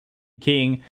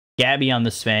King, Gabbi on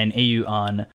the Sven, Eyyou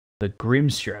on the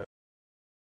Grimstroke.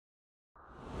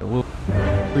 So we'll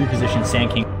reposition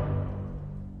Sand King.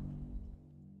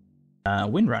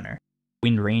 WindRanger.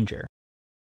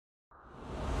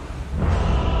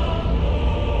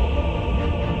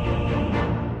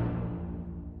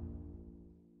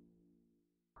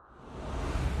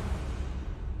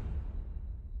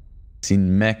 I've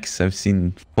seen mechs, I've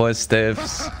seen force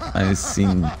staffs, I've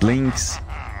seen blinks.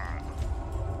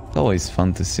 It's always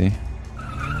fun to see.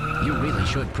 You really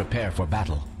should prepare for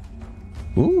battle.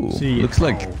 Ooh, looks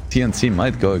like TNC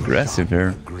might go aggressive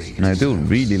here. And I do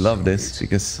really love this,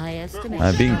 because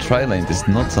being tri-laned is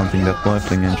not something that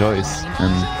Morphling enjoys.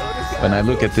 And when I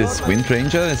look at this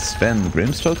WindRanger, Sven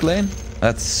Grimstroke lane,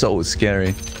 that's so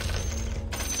scary.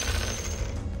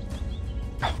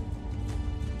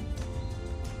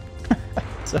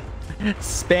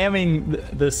 Spamming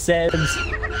the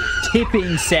Sebs,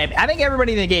 tipping Seb. I think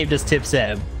everybody in the game just tips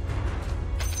Seb.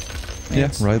 Yeah,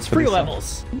 right. It's 3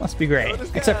 levels. It must be great.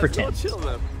 Except for Tim.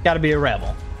 Gotta be a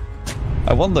rebel.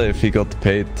 I wonder if he got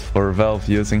paid for Valve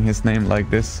using his name like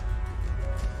this.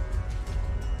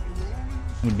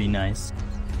 Would be nice.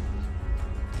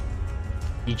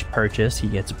 Each purchase, he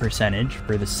gets a percentage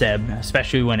for the Seb,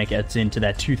 especially when it gets into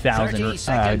that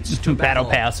 2000 Battle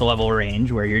Pass level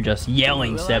range where you're just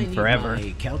yelling Seb forever.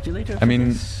 I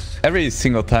mean, every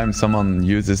single time someone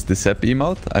uses the Seb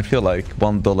emote, I feel like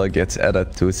 $1 gets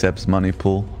added to Seb's money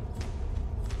pool.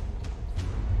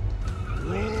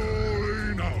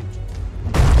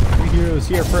 Heroes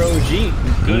here for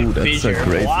OG. Good fissure.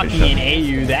 Blocking in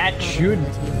Eyyou. That should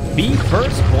be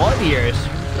first blood here.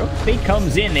 Fate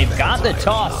comes in. They've got the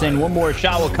toss, and one more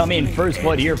shot will come in. First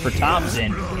blood here for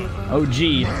Topson.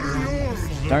 OG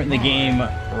starting the game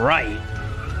right.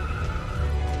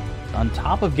 On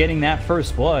top of getting that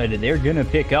first blood, they're gonna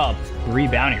pick up 3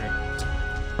 bounty runes.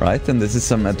 Right, and this is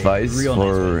some advice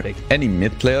for any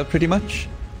mid player pretty much.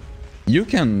 You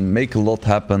can make a lot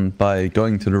happen by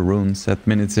going to the runes at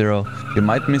minute 0. You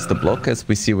might miss the block as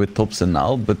we see with Topson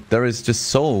now, but there is just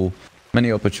so many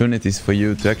opportunities for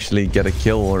you to actually get a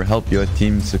kill or help your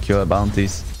team secure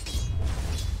bounties.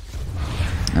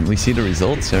 And we see the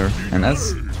results here. And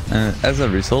as a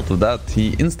result of that,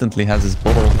 he instantly has his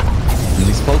bottle. And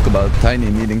we spoke about Tiny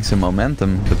needing some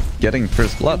momentum, but getting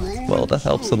first blood, well, that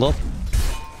helps a lot.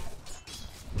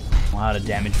 A lot of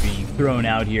damage being thrown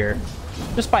out here.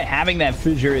 Just by having that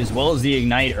fissure as well as the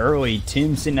ignite early.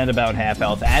 Tim's sitting at about half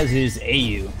health, as is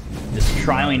Eyyou. Just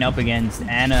trialing up against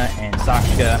Anna and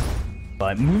Sockshka.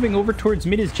 But moving over towards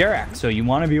mid is JerAx, so you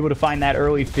want to be able to find that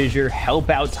early fissure, help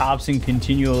out Topson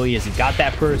continually as he got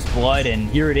that first blood, and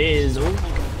here it is. Oh,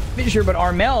 fissure, but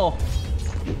Armel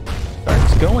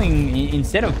starts going,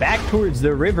 instead of back towards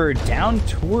the river, down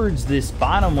towards this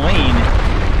bottom lane,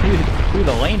 through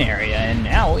the lane area, and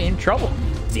now in trouble.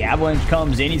 As the avalanche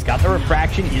comes in, he's got the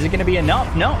refraction. Is it going to be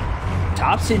enough? No.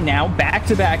 Topson now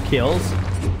back-to-back kills,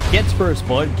 gets first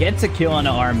blood, gets a kill on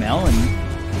Armel, and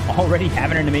already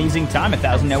having an amazing time.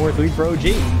 1,000 net worth lead for OG.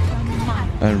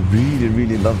 I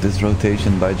really love this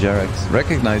rotation by JerAx,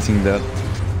 recognizing that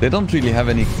they don't really have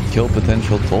any kill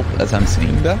potential top, as I'm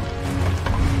seeing that.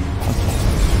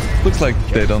 Looks like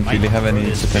they don't really have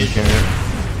any potential here.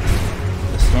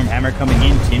 The Stormhammer coming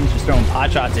in. Tim's just throwing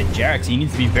pot shots at JerAx. He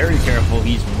needs to be very careful.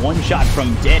 He's 1 shot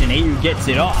from dead, and Eyyou gets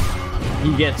it off.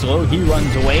 He gets low, he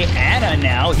runs away. Anna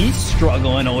now, he's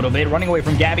struggling a little bit, running away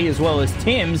from Gabbi as well as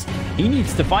Tim's. He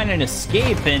needs to find an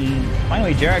escape, and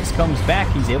finally JerAx comes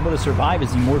back. He's able to survive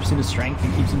as he morphs into strength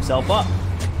and keeps himself up.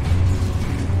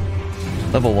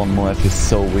 Level 1 morph is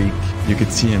so weak. You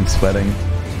could see him sweating.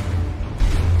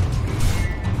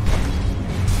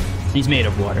 He's made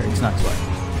of water, it's not sweating.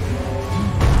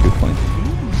 Good point.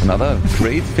 Another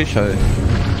great fissure.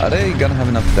 Are they gonna have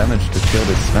enough damage to kill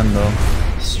this Sven though?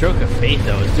 Stroke of Fate,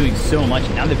 though, is doing so much.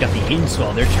 Now they've got the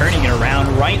Inswell. They're turning it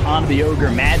around right onto the Ogre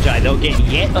Magi. They'll get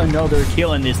yet another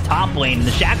kill in this top lane. And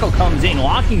the Shackle comes in,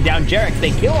 locking down JerAx.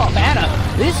 They kill off Anna.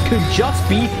 This could just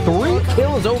be 3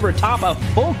 kills over top. A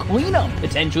full cleanup,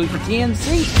 potentially, for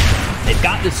TNC. They've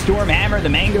got the Stormhammer. The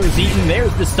Mango's eaten.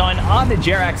 There's the stun on the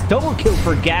JerAx. Double kill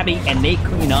for Gabbi, and they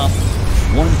clean up.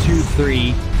 1, 2,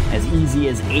 3. As easy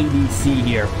as ABC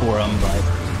here for them,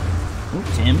 but... Ooh,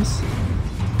 Tim's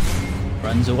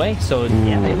runs away, so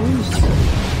yeah, they lose.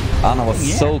 Anna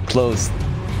was so close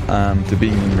to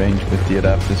being in range with the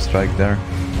adaptive strike there.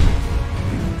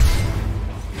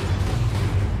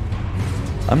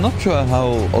 I'm not sure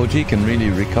how OG can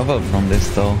really recover from this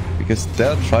though, because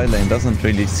their tri-lane doesn't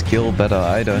really skill better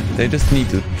either. They just need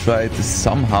to try to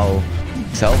somehow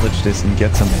salvage this and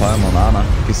get some farm on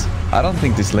Anna, because I don't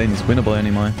think this lane is winnable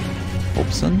anymore.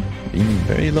 Topson being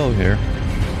very low here.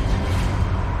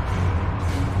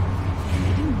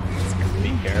 Be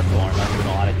careful, Armel doing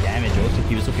a lot of damage. It looks like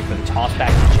he was looking for the toss back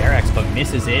to JerAx, but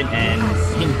misses it, and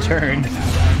in turn,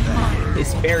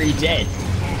 is very dead.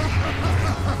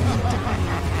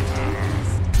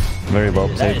 Very well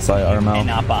played by Armel.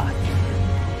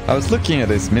 I was looking at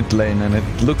his mid lane and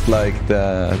it looked like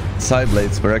the side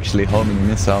blades were actually homing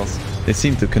missiles. They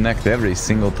seem to connect every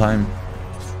single time.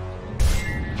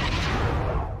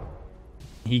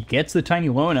 He gets the Tiny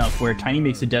low enough where Tiny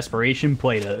makes a desperation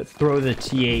play to throw the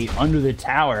T8 under the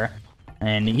tower.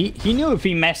 And he knew if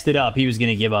he messed it up, he was going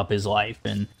to give up his life.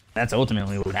 And that's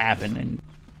ultimately what happened. And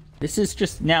this is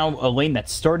just now a lane that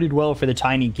started well for the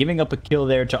Tiny, giving up a kill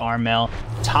there to Armel.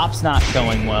 Top's not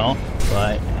going well,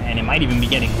 and it might even be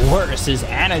getting worse as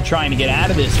Anna trying to get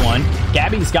out of this one.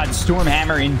 Gabbi's got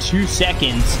Stormhammer in 2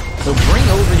 seconds. They'll bring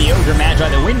over the Ogre Magi,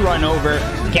 the wind run over.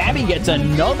 Gabbi gets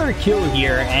another kill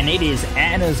here, and it is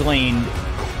Anna's lane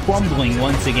crumbling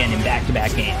once again in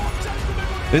back-to-back games.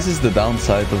 This is the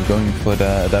downside of going for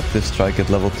the adaptive strike at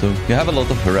level 2. You have a lot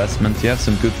of harassment, you have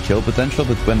some good kill potential,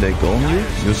 but when they go on you,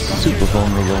 you're super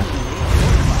vulnerable.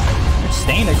 They're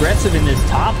staying aggressive in this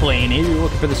top lane. Eyyou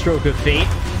looking for the stroke of fate.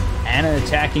 Anna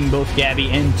attacking both Gabbi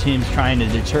and Tim's, trying to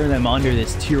deter them under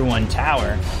this tier 1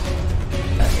 tower.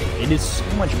 It is so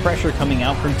much pressure coming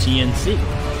out from TNC.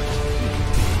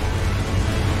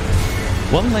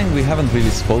 One lane we haven't really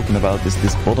spoken about is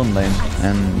this bottom lane,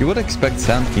 and you would expect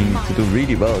Sand King to do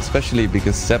really well, especially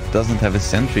because Sepp doesn't have a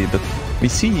sentry, but we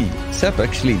see Sepp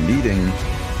actually leading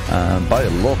by a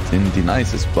lot in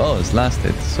denies as well as last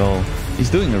hit, so he's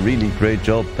doing a really great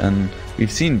job, and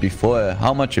we've seen before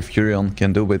how much a Furion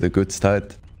can do with a good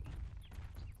start.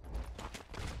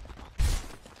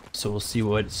 So we'll see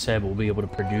what Seb will be able to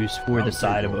produce for the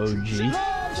side of OG.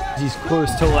 He's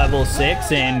close to level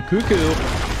 6, and Kuku,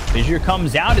 Fissure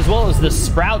comes out as well as the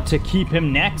Sprout to keep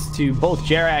him next to both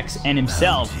JerAx and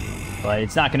himself. But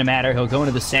it's not going to matter. He'll go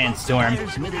into the Sandstorm,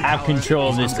 have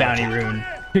control of this bounty rune,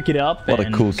 pick it up. What a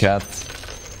cool cat.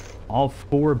 All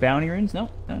 4 bounty runes? No,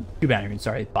 2 bounty runes,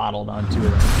 sorry, bottled on 2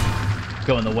 of them.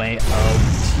 Go in the way of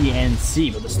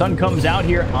TNC. But the stun comes out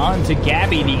here onto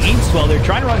Gabbi. The Inkswell, they're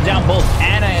trying to run down both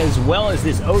Anna as well as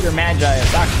this Ogre Magi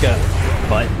Sockshka.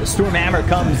 But the Stormhammer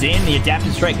comes in. The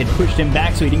adaptive strike had pushed him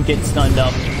back so he didn't get stunned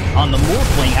up on the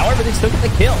Morphling. However, they still get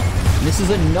the kill. And this is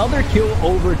another kill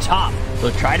over top.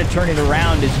 They'll try to turn it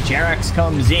around as JerAx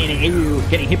comes in. Eyyou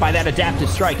getting hit by that adaptive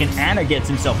strike, and Anna gets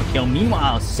himself a kill.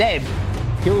 Meanwhile, Seb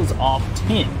kills off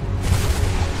Tim.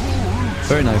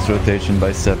 Very nice rotation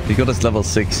by Sepp. He got us level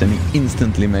 6 and he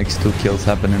instantly makes 2 kills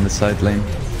happen in the side lane.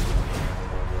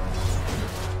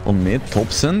 On mid,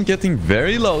 Topson getting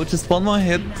very low, just 1 more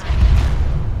hit.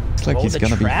 Looks like he's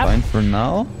gonna be fine for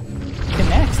now.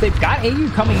 Connects. They've got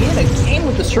Eyyou coming in again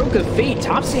with the stroke of fate.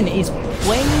 Topson is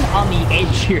playing on the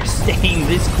edge here, staying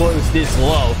this close, this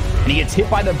low. And he gets hit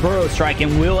by the Burrow Strike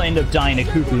and will end up dying to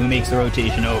Kuku, who makes the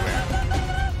rotation over.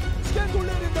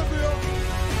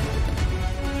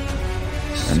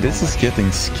 And this is getting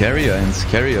scarier and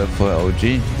scarier for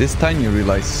OG. This Tiny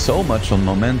relies so much on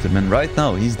momentum, and right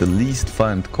now he's the least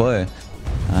farmed core.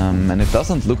 And it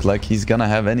doesn't look like he's gonna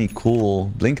have any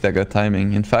cool Blink Dagger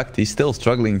timing. In fact, he's still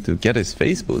struggling to get his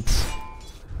face boots.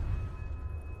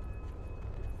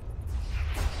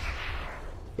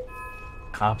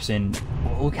 Topson,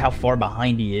 look how far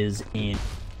behind he is in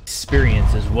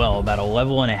experience as well. About a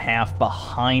level and a half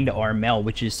behind Armel,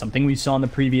 which is something we saw in the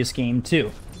previous game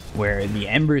too, where the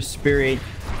Ember Spirit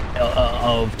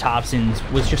of Topson's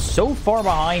was just so far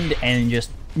behind and just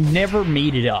never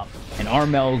made it up. And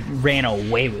Armel ran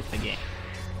away with the game.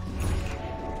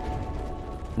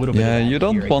 Yeah, you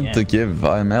don't want to give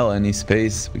Armel any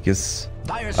space because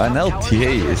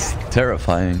N0tail is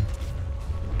terrifying.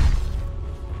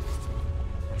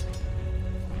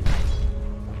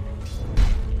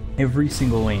 Every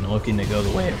single lane looking to go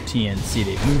the way of TNC.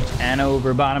 They've moved Anna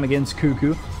over bottom against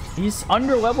Kuku. He's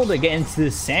under-leveled against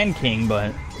this Sand King,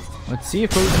 but let's see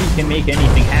if OG can make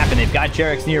anything happen. They've got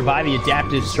JerAx nearby, the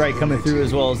adaptive strike coming through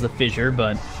as well as the Fissure,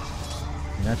 but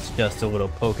that's just a little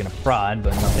poke and a prod,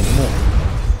 but nothing more.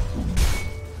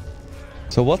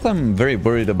 So what I'm very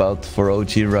worried about for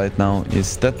OG right now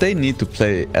is that they need to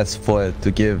play S4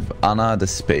 to give Anna the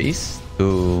space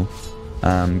to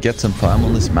get some farm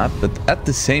on this map, but at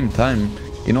the same time,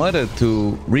 in order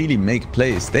to really make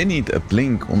plays, they need a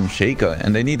blink on Shaker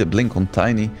and they need a blink on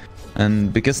Tiny.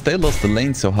 And because they lost the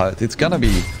lane so hard, it's gonna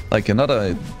be like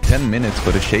another 10 minutes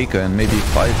for the Shaker and maybe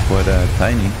 5 for the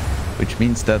Tiny, which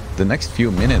means that the next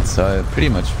few minutes are pretty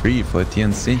much free for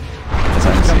TNC.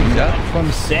 first time seeing that.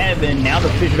 From Seb, and now the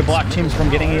fissure to block Tim's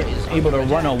from able to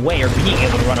run away, or being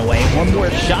able to run away. One more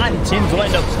shot, and Tim's will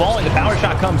end up falling. The power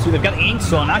shot comes through. They've got the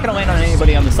install, not going to land on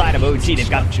anybody on the side of OG. They've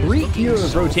got 3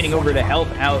 heroes rotating over to help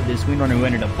out this WindRunner who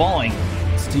ended up falling.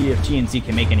 See if TNC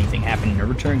can make anything happen in a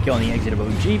return kill on the exit of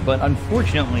OG, but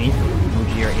unfortunately,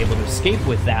 OG are able to escape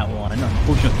with that one.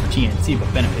 Unfortunately for TNC,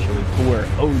 but beneficially for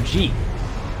OG.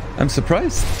 I'm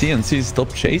surprised TNC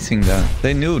stopped chasing that.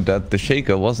 They knew that the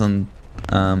Shaker wasn't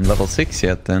level 6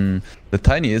 yet, and the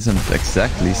Tiny isn't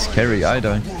exactly scary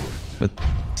either. But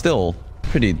still,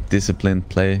 pretty disciplined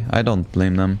play. I don't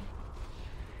blame them.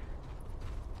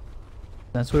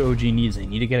 That's what OG needs. They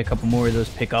need to get a couple more of those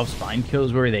pickups, find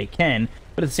kills where they can.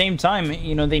 But at the same time,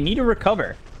 you know, they need to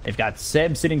recover. They've got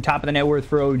Seb sitting top of the net worth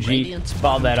for OG.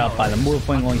 Followed that up by the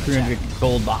Morphling, only 300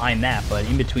 gold behind that. But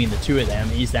in between the two of them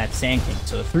is that Sand King.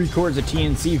 So 3 cores of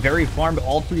TNC, very farmed.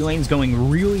 All 3 lanes going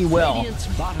really well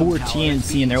for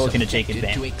TNC, and they're looking to take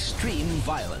advantage.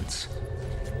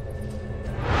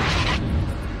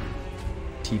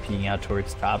 TPing out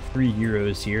towards top. 3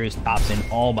 heroes here as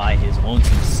Topson all by his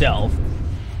lonesome self.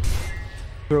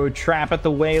 Throw a trap at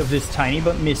the way of this Tiny,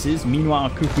 but misses. Meanwhile,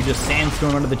 Kuku just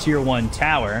sandstorm under the tier 1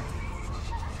 tower.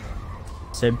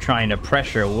 Seb trying to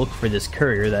pressure, look for this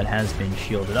courier that has been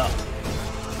shielded up.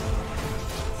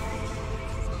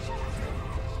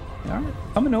 All right,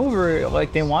 coming over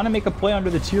like they want to make a play under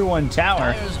the tier 1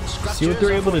 tower. See what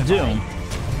they're able to do.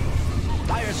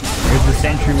 There's the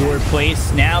Sentry Ward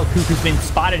place. Now Kuku's been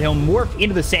spotted. He'll morph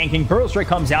into the Sand King. Burrow Strike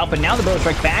comes out, but now the Burrow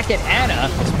Strike back at Anna.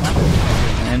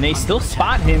 And they still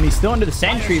spot him. He's still under the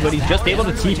Sentry, but he's just able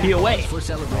to TP away.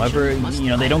 However, you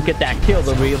know, they don't get that kill.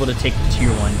 They'll be able to take the tier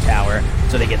 1 tower,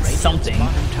 so they get something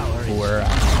for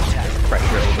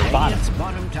pressure over bottom.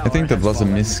 I think that was a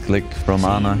misclick from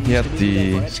Ana. He had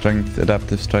the Strength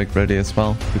Adaptive Strike ready as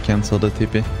well to cancel the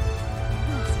TP.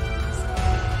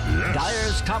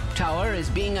 Dire's top tower is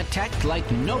being attacked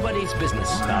like nobody's business.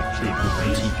 Stop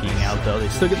TPing out, though. They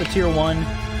still get the tier 1.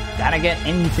 Gotta get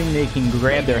anything they can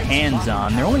grab their hands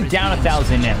on. They're only down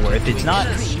 1,000 net worth. It's not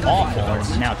awful.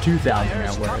 It's now 2,000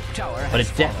 net worth. But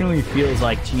it definitely feels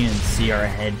like TNC are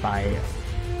ahead by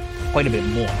quite a bit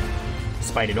more,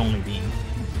 despite it only being.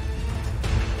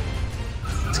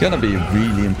 It's gonna be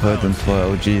really important for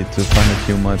OG to find a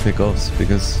few more pickoffs,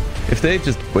 because if they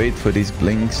just wait for these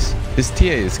blinks, this TA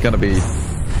is gonna be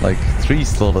like 3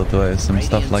 slotted away, some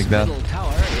stuff like that.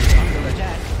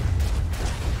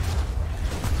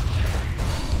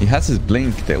 He has his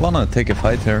blink. They wanna take a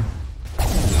fight here.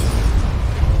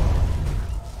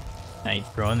 Nice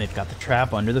throw, and they've got the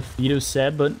trap under the feet of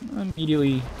Seb, but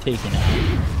immediately taken out.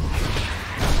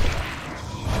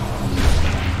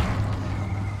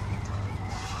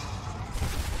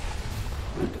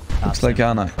 Looks like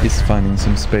Ana is finding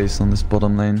some space on this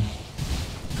bottom lane.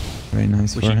 Very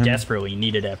nice Which for him. he desperately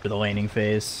needed after the laning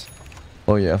phase.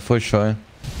 Oh yeah, for sure.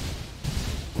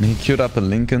 And he queued up a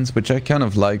Linken's, which I kind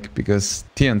of like, because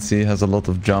TNC has a lot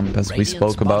of jump, as we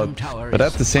spoke about. But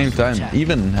at the same time,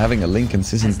 even having a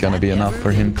Linken's isn't gonna be enough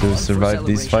for him to survive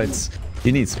these fights.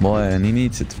 He needs more, and he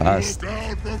needs it fast.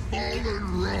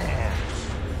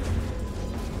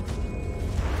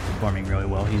 Performing really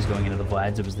well. He's going into the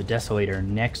Vlads. It was the Desolator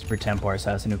next for Templar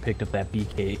Assassin who picked up that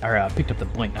BK, or picked up the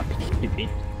Blink, not BKB,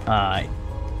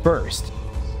 first.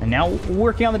 And now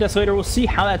working on the Desolator, we'll see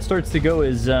how that starts to go.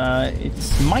 Is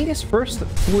it's minus first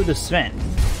for the Sven.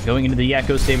 Going into the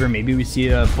Echo Saber, maybe we see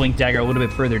a Blink Dagger a little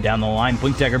bit further down the line.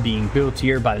 Blink Dagger being built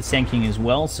here by the Sand King as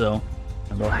well, so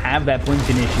they'll have that Blink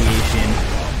initiation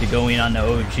to go in on the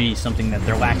OG, something that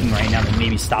they're lacking right now that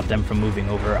maybe stop them from moving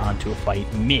over onto a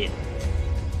fight mid.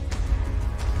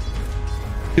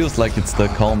 Feels like it's the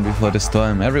calm before the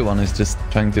storm. Everyone is just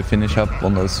trying to finish up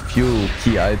on those few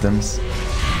key items.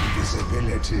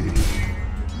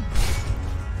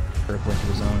 Blink of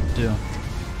his own too.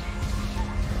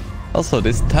 Also,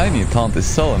 this tiny taunt is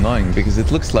so annoying because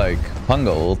it looks like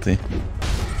Pungo ulti.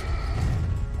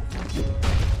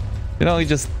 You know, he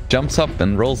just jumps up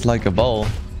and rolls like a ball.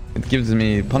 It gives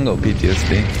me Pungo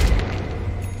PTSD.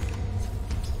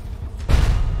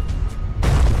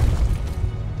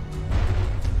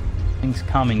 Things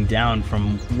calming down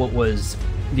from what was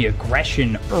the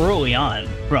aggression early on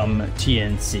from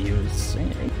TNC. It was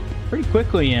pretty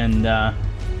quickly, and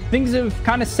things have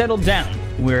kind of settled down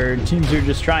where teams are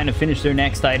just trying to finish their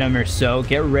next item or so.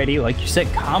 Get ready, like you said,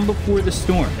 calm before the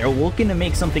storm. They're looking to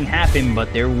make something happen,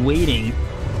 but they're waiting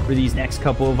for these next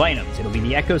couple of items. It'll be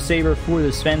the Echo Saber for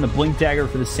the Sven, the Blink Dagger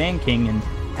for the Sand King, and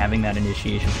having that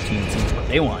initiation for TNC is what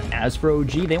they want. As for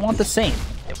OG, they want the same.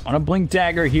 They want a Blink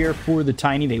Dagger here for the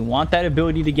Tiny. They want that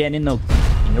ability to get in the...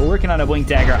 They're working on a Blink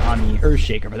Dagger on the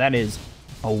Earthshaker, but that is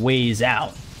a ways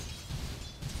out.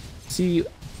 See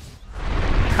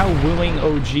how willing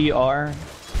OG are.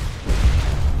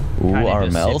 Ooh,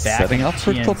 Armel setting up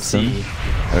for TNC.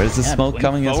 Topson. There is a smoke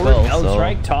coming as forward, well. So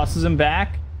strike tosses him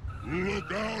back.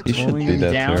 he should be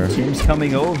dead down. here. Tim's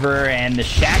coming over, and the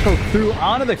shackle through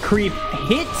onto the creep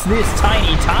hits this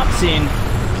tiny Topson.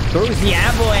 Throws the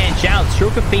avalanche out.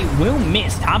 Stroke of Fate will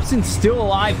miss. Topson's still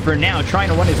alive for now, trying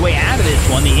to run his way out of this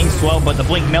one. The Ink Swell, but the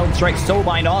Blink Meld Strike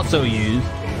Soulbind also used.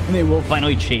 And they will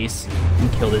finally chase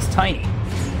and kill this tiny.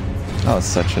 Oh,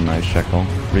 such a nice shackle.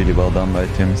 Really well done by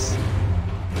Tims.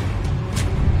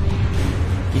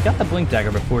 He got the Blink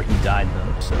Dagger before he died,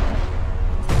 though, so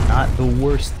not the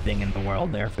worst thing in the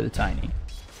world there for the tiny.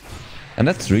 And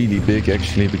that's really big,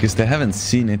 actually, because they haven't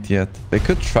seen it yet. They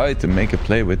could try to make a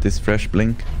play with this fresh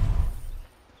Blink.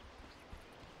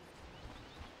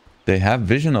 They have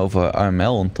vision over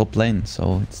Armel on top lane,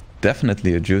 so it's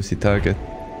definitely a juicy target.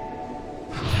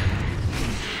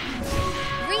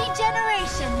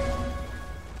 Regeneration.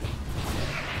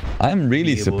 I'm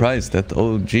really surprised that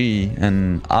OG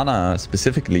and Ana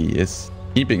specifically is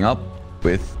keeping up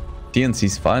with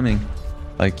TNC's farming.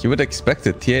 Like, you would expect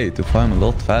a TA to farm a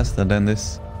lot faster than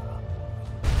this.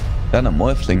 Than a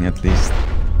Morphling, at least.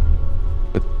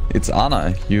 But it's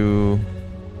Ana.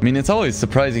 I mean, it's always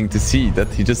surprising to see that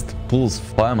he just pulls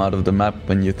farm out of the map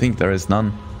when you think there is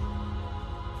none.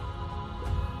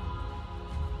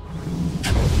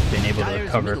 Been able to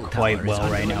recover quite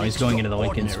well right now. He's going into the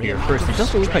Lincoln Sphere first. It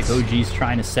doesn't look like OG's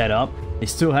trying to set up. They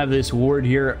still have this ward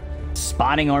here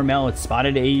spotting Armel. It's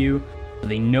spotted Eyyou. So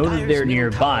they know that they're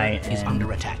nearby. Is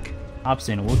under attack.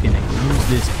 Topson looking to use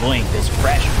this blink, this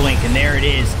fresh blink, and there it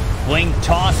is. Blink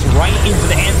toss right into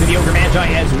the hands of the Ogre Magi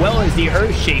as well as the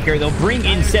Earthshaker. They'll bring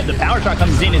in Seb. The power shot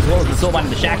comes in as well as the Soulbind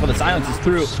and the Shackle. The silence is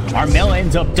through. Armel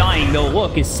ends up dying. They'll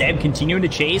look as Seb continuing to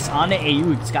chase on the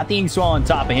Eyyou. He's got the Ink Swell on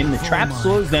top of him. The trap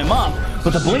slows them up,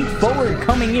 but the blink forward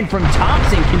coming in from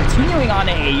Topson, continuing on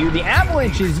to Eyyou. The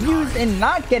avalanche is used and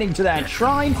not getting to that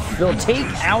shrine. They'll take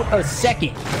out a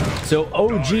second. So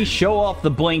OG show off the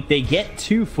blink. They get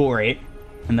 2 for it,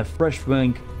 and the fresh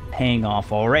blink paying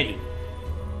off already.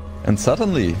 And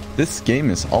suddenly, this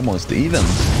game is almost even.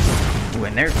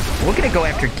 When they're looking to go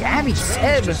after Gabbi,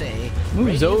 Seb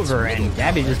moves over and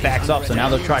Gabbi just backs off, so now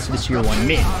they'll try for the tier 1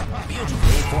 mid.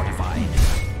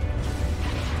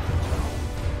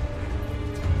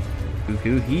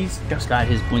 Kuku, he's just got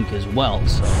his blink as well,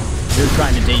 so they're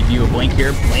trying to debut a blink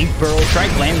here. Blink, Burrow Strike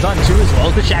lands on 2 as well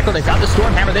as the Shackle. They've got the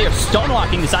Stormhammer. They are stun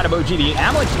locking the side of OG. The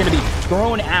Avalanche is going to be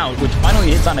thrown out, which finally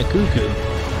hits on a Kuku.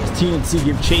 TNC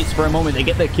give chase for a moment. They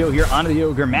get the kill here onto the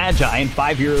Ogre Magi, and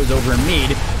 5 heroes over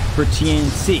mid for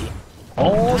TNC.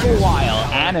 All the while,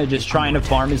 Ana just trying to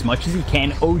farm as much as he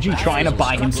can. OG trying to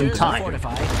buy him some time.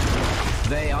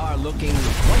 They are looking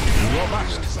quite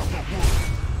robust.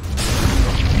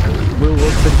 We'll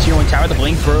look for the tier 1 tower. The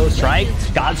Blink, Burrow Strike.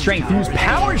 God Strength use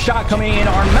power shot coming in.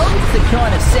 Armel gets the kill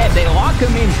on a Seb. They lock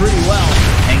him in pretty well.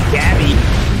 And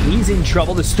Gabbi, he's in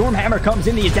trouble. The Stormhammer comes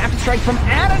in. The Adaptive Strike from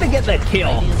Ana to get the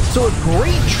kill. So a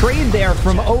great trade there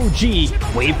from OG.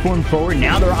 Waveform forward.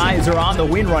 Now their eyes are on the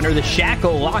Windrunner. The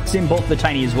Shackle locks in both the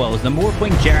Tiny as well as the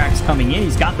Morphling JerAx coming in.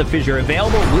 He's got the Fissure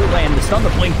available. Will land the stun. The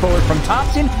Blink forward from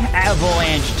Topson.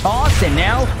 Avalanche toss. And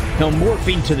now he'll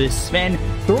morph into this Sven.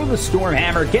 Throw the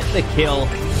Stormhammer. Get the kill.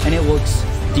 And it looks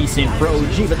decent for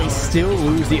OG, but they still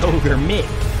lose the Ogre mid.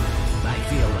 I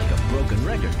feel like a broken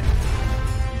record.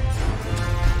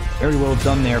 Very well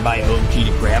done there by OG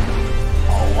to grab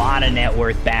a lot of net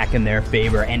worth back in their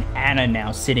favor. And Ana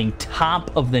now sitting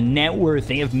top of the net worth.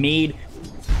 They have made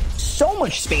so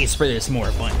much space for this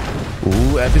Morphling.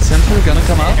 Ooh, Epicenter gonna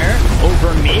come out.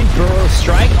 Over mid, Burrow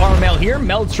Strike. Armel here.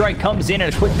 Meld Strike comes in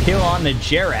and a quick kill on the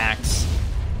JerAx.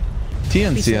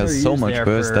 TNC has so much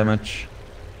burst damage.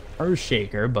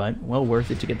 Earthshaker, but well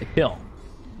worth it to get the kill.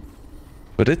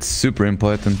 But it's super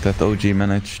important that OG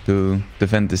managed to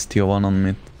defend this tier 1 on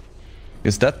mid.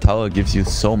 Because that tower gives you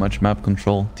so much map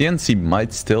control. TNC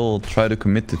might still try to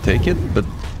commit to take it, but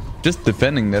just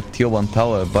defending that tier 1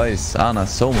 tower buys Ana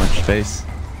so much space.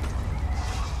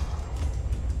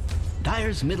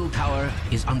 Dire's middle tower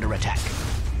is under attack.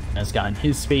 Has gotten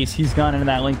his space. He's gone into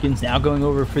that Lincoln's. Now going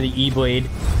over for the E-Blade.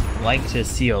 Like to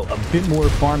see a bit more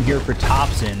farm here for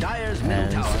Topson. As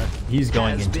he's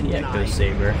going into the Echo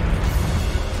Saber.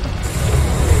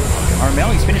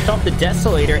 Armel, he's finished off the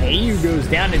Desolator. Eyyou goes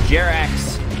down to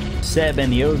JerAx, Seb,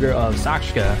 and the Ogre of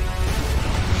Sockshka.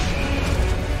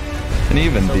 And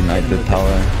even denied the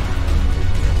tower.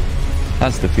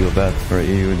 Has to feel bad for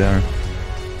Eyyou there.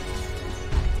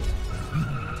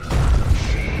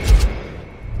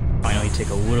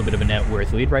 take a little bit of a net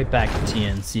worth lead right back to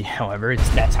TNC. However,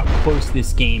 that's how close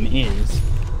this game is.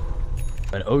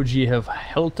 But OG have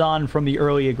held on from the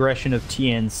early aggression of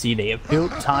TNC. They have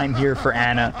built time here for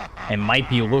Ana and might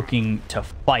be looking to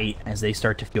fight as they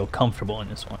start to feel comfortable in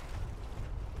this one.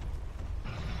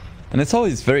 And it's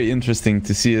always very interesting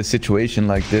to see a situation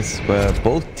like this where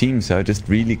both teams are just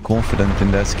really confident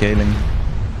in their scaling.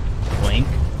 Blink,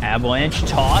 avalanche,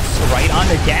 toss, right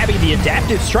onto Gabbi. The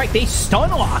adaptive strike, they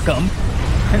stun lock him.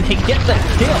 And they get the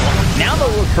kill. Now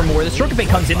they'll look for more. The circuit bait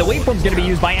comes in. The waveform's going to be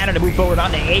used by Ana to move forward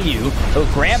onto Eyyou. They'll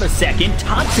grab a second.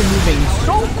 Topson moving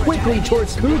so quickly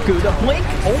towards Kuku. The blink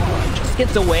just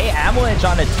gets away. Avalanche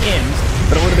onto Tims.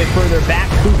 But a little bit further back,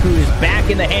 Kuku is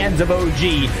back in the hands of OG.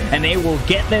 And they will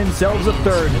get themselves a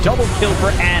third. Double kill for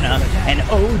Ana. And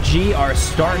OG are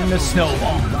starting to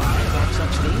snowball.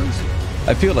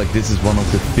 I feel like this is one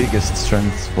of the biggest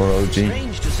strengths for OG.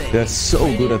 They're so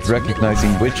good at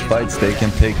recognizing which fights they can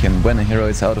take and when a hero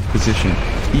is out of position.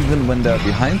 Even when they're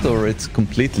behind or it's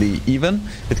completely even,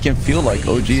 it can feel like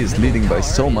OG is leading by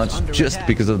so much just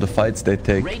because of the fights they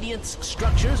take. Radiant's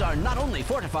structures are not only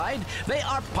fortified, they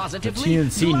are positively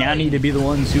TNC now need to be the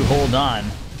ones who hold on.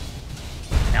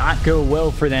 Not go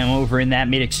well for them over in that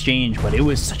mid-exchange, but it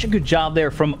was such a good job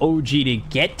there from OG to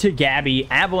get to Gabbi,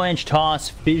 avalanche toss,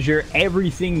 fissure,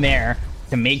 everything there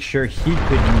to make sure he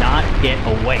could not get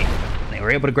away. They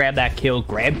were able to grab that kill,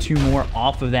 grab 2 more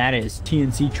off of that as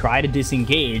TNC tried to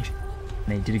disengage.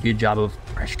 And they did a good job of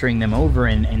pressuring them over,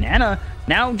 and Ana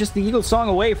now just the Eagle Song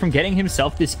away from getting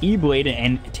himself this E-Blade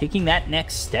and taking that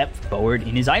next step forward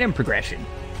in his item progression.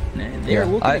 They're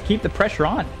looking to keep the pressure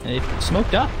on. It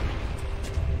smoked up.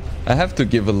 I have to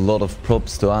give a lot of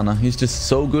props to Ana. He's just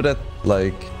so good at,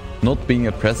 like, not being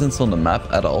a presence on the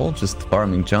map at all. Just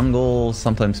farming jungle,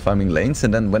 sometimes farming lanes,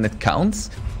 and then when it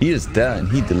counts, he is there and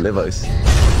he delivers.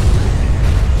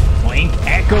 Blink,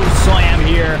 Echo Slam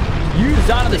here.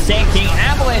 Used onto the Sand King.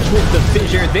 Avalanche with the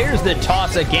fissure. There's the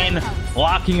toss again.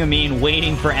 Locking him in,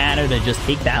 waiting for Ana to just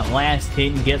take that last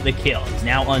hit and get the kill. He's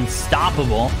now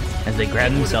unstoppable as they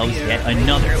grab themselves yet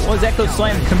another. It was Echo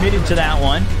Slam committed to that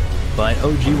one. But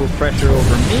OG will pressure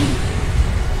over me.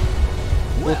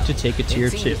 Look to take a tier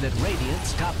 2.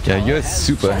 Yeah, you're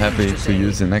super happy to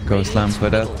use an Echo Slam for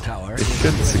that. It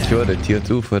should secure the tier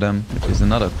 2 for them, which is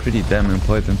another pretty damn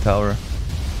important tower.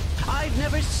 I've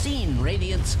never seen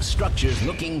Radiant's structures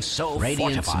looking so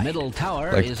Radiant's middle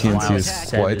tower like TNC is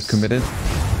quite committed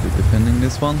to defending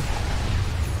this one.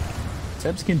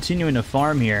 Seb's continuing to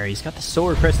farm here. He's got the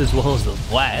Solar Crest as well as the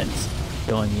Vlads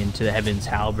going into the Heaven's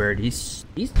Halberd. He's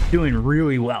doing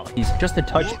really well. He's just a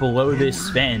touch below this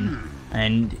Sven,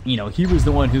 and you know, he was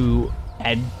the one who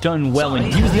had done well,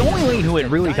 and he was the only lane who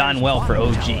had really gone well for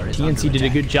OG. TNC did a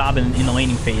good job in the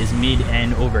laning phase, mid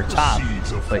and over top,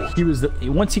 but he was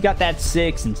once he got that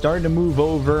 6 and started to move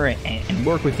over and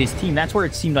work with his team, that's where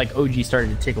it seemed like OG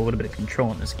started to take a little bit of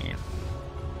control in this game.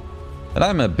 And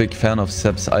I'm a big fan of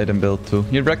Seb's item build too.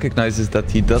 He recognizes that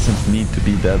he doesn't need to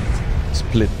be that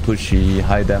split pushy,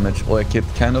 high damage or kit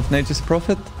kind of Nature's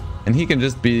Prophet, and he can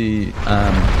just be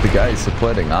the guy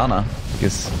supporting Ana,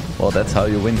 because, well, that's how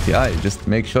you win TI. Just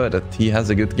make sure that he has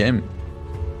a good game.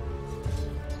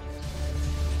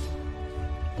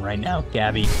 Right now,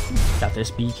 Gabbi got this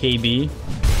BKB.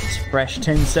 It's fresh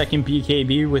 10-second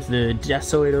BKB with the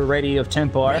Desolator ready of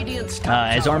Templar.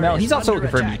 As Armel, he's also looking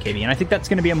for a BKB, and I think that's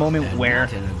going to be a moment where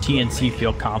TNC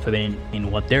feel confident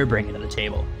in what they're bringing to the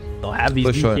table. They'll have these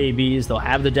BKBs, they'll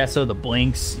have the Deso, the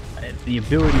Blinks, the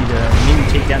ability to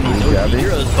maybe take down these OG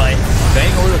heroes, but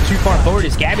going a little too far forward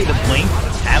is Gabbi, the Blink,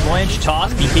 Avalanche,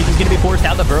 toss, BKB's going to be forced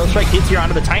out, the Burrow Strike hits here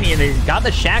onto the Tiny, and they've got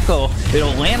the Shackle,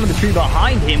 it'll land on the tree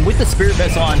behind him with the Spirit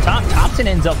Vessel on top. Topson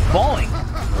ends up falling.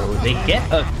 So they get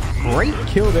a great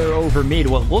kill there over mid.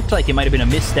 What looked like it might have been a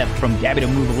misstep from Gabbi to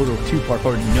move a little too far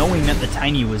forward, knowing that the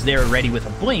Tiny was there ready with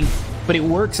a Blink, but it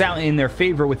works out in their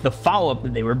favor with the follow-up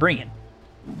that they were bringing.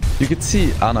 You could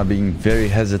see Ana being very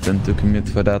hesitant to commit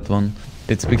for that one.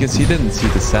 It's because he didn't see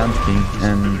the Sand King,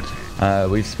 and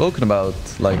we've spoken about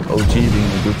like OG being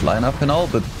a good lineup and all,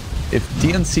 but if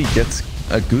TNC gets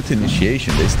a good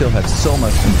initiation, they still have so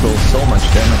much control, so much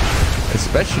damage,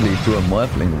 especially to a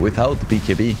Morphling without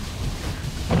BKB.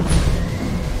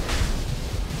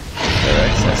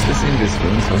 JerAx has this in this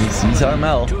room, so he sees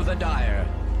Armel.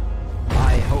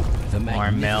 I hope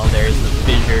Armel, there's the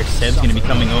fissure. Seb's going to be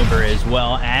coming over as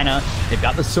well. Ana, they've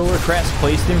got the Solar Crest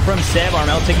placed in from Seb.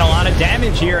 Armel taking a lot of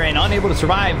damage here and unable to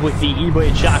survive with the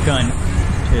E-Blade shotgun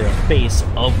to the face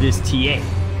of this TA.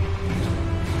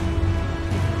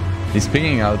 He's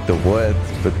picking out the word,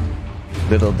 but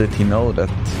little did he know that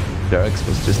JerAx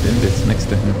was just in this next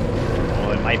to him.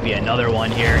 Oh, Might be another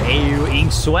one here. Eyyou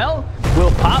Inkswell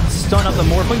will pop, stun up the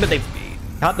Morphling, but they've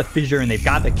got the fissure and they've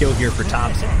got the kill here for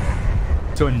Topson.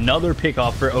 So another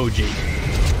pickoff for OG.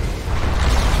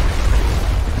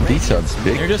 These are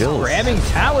big They're just kills. grabbing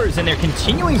towers and they're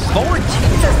continuing forward.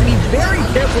 Teams has to be very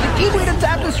careful. The E-Blade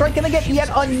Adaptive Strike gonna get yet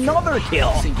another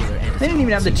kill. They didn't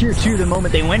even have the tier 2 the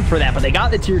moment they went for that, but they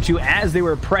got the tier 2 as they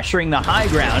were pressuring the high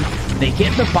ground. They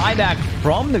get the buyback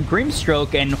from the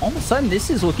Grimstroke, and all of a sudden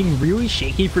this is looking really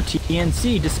shaky for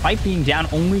TNC despite being down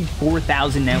only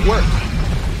 4,000 net worth.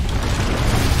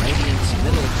 Radiant's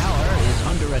middle tower is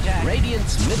under attack.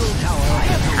 Radiant's middle tower.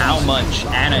 How much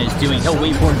Ana is doing. No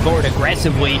waveform forward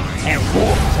aggressively, and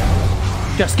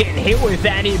whoa, just getting hit with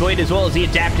that E-Blade as well as the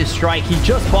Adaptive Strike. He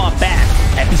just fought back.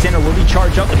 Epicenter will be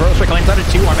charged up. The Burrow Strike lands out of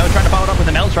 2. Armel trying to follow it up with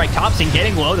the Mel Strike. Topson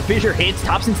getting low. The fissure hits.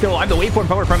 Topson still alive. The waveform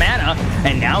forward from Ana,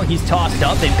 and now he's tossed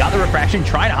up. They've got the refraction,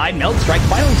 trying to hide. Mel Strike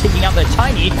finally taking out the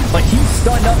Tiny, but he's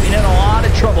stunned up and in a lot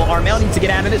of trouble. Armel needs to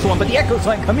get out of this one, but the Echo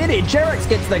Slam committed. JerAx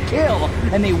gets the kill,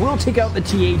 and they will take out the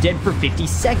TA dead for 50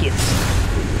 seconds.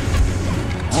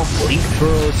 Oh, Blink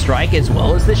Burrow Strike as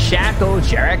well as the Shackle.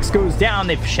 JerAx goes down.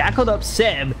 They've shackled up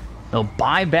Seb. They'll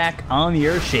buy back on the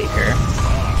Earthshaker.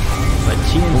 But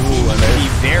TNC needs to be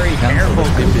very careful.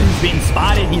 Kuku's been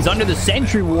spotted. He's under the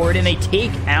Sentry Ward, and they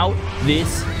take out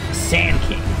this Sand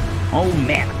King. Oh,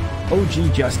 man.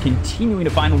 OG just continuing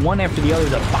to find one after the other.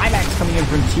 The buybacks coming in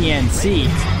from TNC,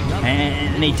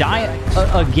 and they die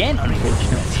again,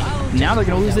 unfortunately. Now they're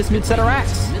going to lose this mid-set of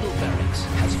racks.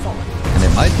 And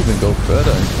they might even go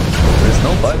further. There's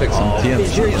no buybacks on TNC.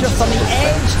 Fissure just on the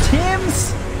edge.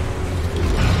 Tim's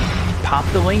pop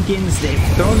the Lincolns. They've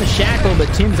thrown the Shackle,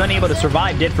 but Tim's unable to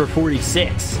survive, dead for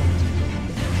 46.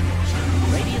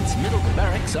 Radiant's middle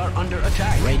barracks are under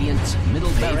attack. Radiant's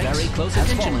middle barracks very close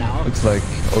attention now. Looks like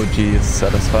OG is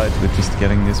satisfied with just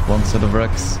getting this one set of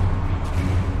wrecks.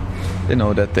 They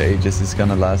know that the Aegis is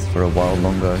gonna last for a while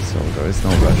longer, so there is no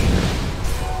rush here.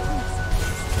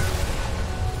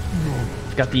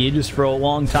 Got the Aegis for a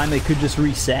long time. They could just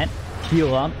reset,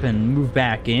 heal up, and move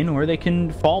back in, or they can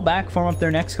fall back, farm up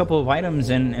their next couple of items,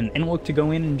 and look to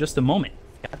go in just a moment.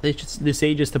 Got this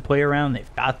Aegis to play around.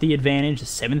 They've got the advantage, a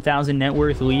 7,000 net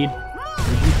worth lead.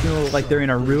 They feel like they're in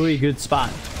a really good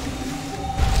spot.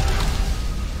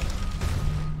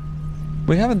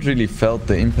 We haven't really felt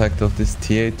the impact of this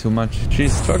TA too much.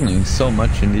 She's struggling so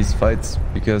much in these fights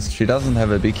because she doesn't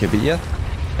have a BKB yet,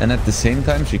 and at the same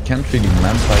time she can't really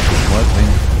man-fight this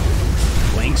Morphling.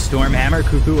 Blink, Stormhammer,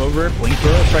 Kuku over it. Blink,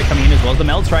 Burrow Strike coming in as well as the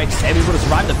Meld Strike. Seb able to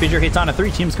survive. The fissure hits on a 3.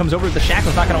 Teams comes over. The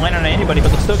Shackle's not going to land on anybody, but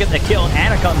they'll still get the kill.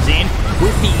 Ana comes in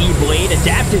with the E-Blade.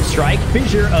 Adaptive Strike.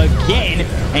 Fissure again.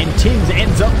 And Tims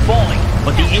ends up falling.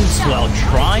 But the Inkswell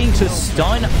trying to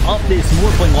stun up this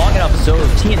Morphling long enough so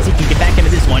TNC can get back into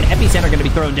this one. Epicenter going to be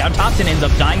thrown down. Topson ends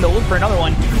up dying. They'll look for another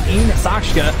one in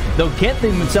Sockshka. They'll get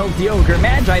themselves the Ogre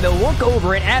Magi. They'll look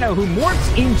over at Ana, who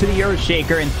morphs into the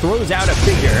Earthshaker and throws out a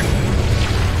figure.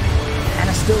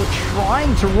 Ana still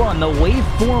trying to run the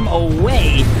waveform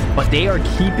away, but they are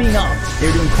keeping up.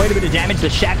 They're doing quite a bit of damage. The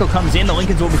Shackle comes in. The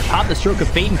Lincolns will be popped. The Stroke of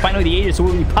Fate, and finally the Aegis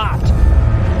will be popped.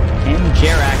 And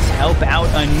JerAx help out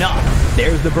enough.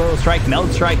 There's the Burrow Strike,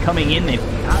 Meld Strike coming in. They've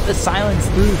got the silence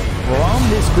through from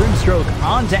this Grimstroke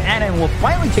onto Ana, and will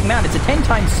finally take him out. It's a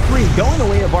 10-time spree going the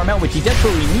way of Armel, which he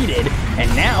desperately needed, and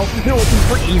now they're looking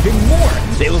for even more.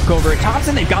 They look over at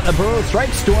Topson. They've got the Burrow Strike,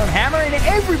 Stormhammer, and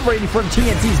everybody from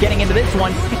TNC is getting into this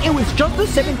one. It was just a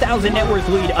 7,000 net worth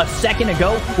lead a second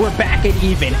ago. We're back at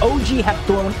even. OG have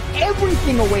thrown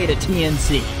everything away to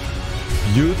TNC.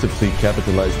 Beautifully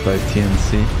capitalized by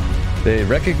TNC. They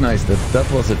recognized that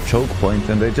that was a choke point,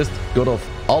 and they just got off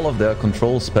all of their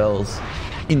control spells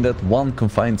in that one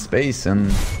confined space,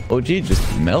 and OG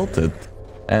just melted.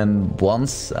 And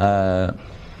once the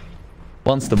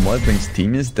Morphling's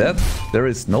team is dead, there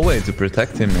is no way to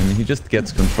protect him, and he just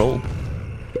gets control.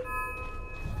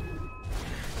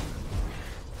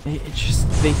 It just,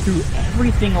 they threw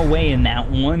everything away in that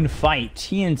one fight.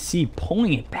 TNC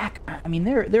pulling it back. I mean,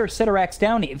 they're a set of racks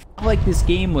down. It felt like this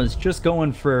game was just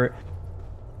going for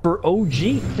OG.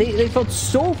 They felt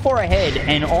so far ahead,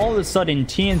 and all of a sudden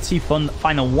TNC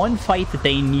find the one fight that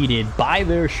they needed by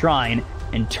their shrine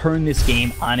and turn this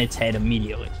game on its head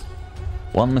immediately.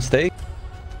 One mistake.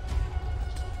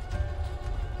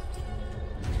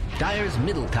 Dire's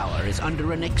middle tower is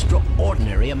under an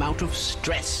extraordinary amount of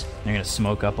stress. They're gonna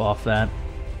smoke up off that.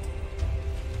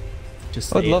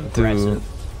 Just I'd love to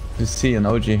see an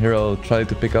OG hero try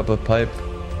to pick up a pipe,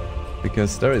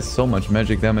 because there is so much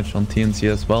magic damage on TNC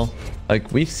as well.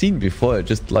 Like we've seen before,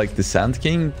 just like the Sand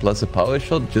King plus a power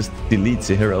shot just deletes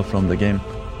a hero from the game.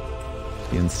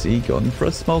 TNC going for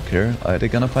a smoke here. Are they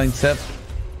gonna find Seb?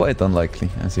 Quite unlikely,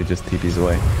 as he just TPs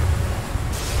away.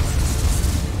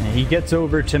 And he gets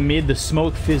over to mid. The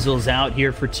smoke fizzles out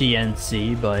here for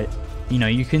TNC, but you know,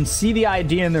 you can see the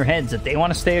idea in their heads that they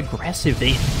want to stay aggressive.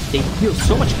 They feel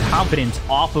so much confidence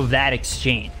off of that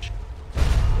exchange.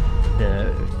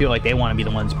 They feel like they want to be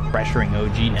the ones pressuring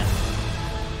OG now.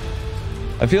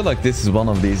 I feel like this is one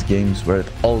of these games where it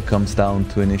all comes down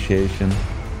to initiation.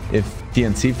 If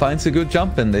TNC finds a good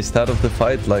jump and they start off the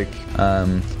fight like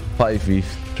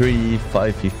 5v3,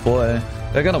 5v4,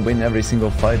 they're gonna win every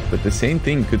single fight. But the same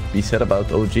thing could be said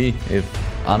about OG. If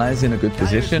Ana is in a good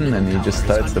position and he just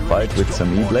starts the fight with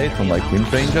some E-Blade on like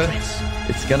WindRanger,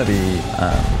 it's gonna be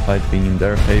the fight being in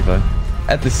their favor.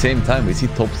 At the same time, we see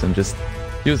Topson just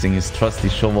using his trusty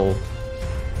shovel,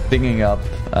 digging up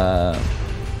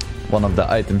one of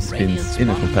the item spins in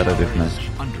a competitive match.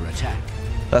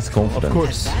 That's confident. Of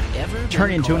course,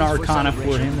 turn into an Arcana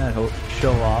for him that he'll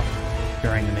show off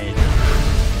during the major.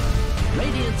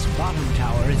 Radiant's bottom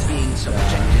tower is being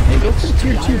subjected. They go for the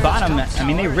tier 2 bottom. I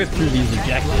mean, they rip through these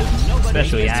objectives,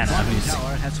 especially Ana, who's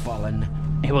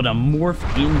able to morph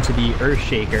into the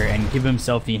Earthshaker and give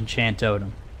himself the enchant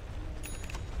totem.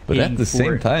 But at the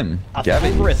same time,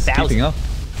 Gabbi is keeping up.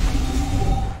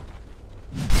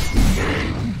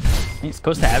 He's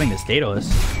close to having this Daedalus.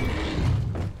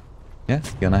 Yeah,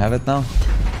 gonna have it now.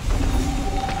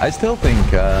 I still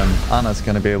think Ana's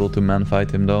gonna be able to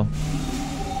man-fight him though.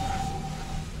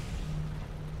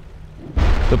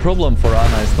 The problem for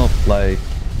Ana is not like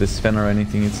the Sven or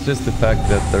anything, it's just the fact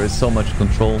that there is so much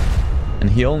control and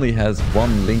he only has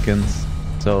one Lincolns,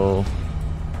 so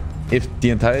if the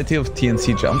entirety of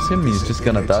TNC jumps him, he's just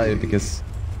gonna die because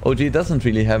OG doesn't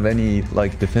really have any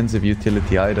like defensive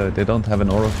utility either. They don't have an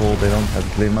Oracle, they don't have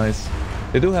Glimmice.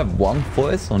 They do have one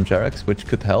voice on JerAx, which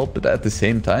could help, but at the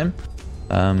same time,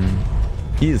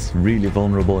 he is really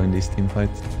vulnerable in these team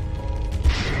fights.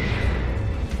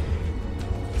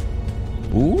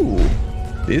 Ooh,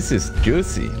 this is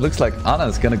juicy. Looks like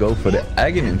Ana's gonna go for the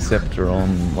Aghanim Scepter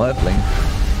on Leveling.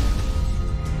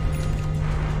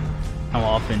 How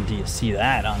often do you see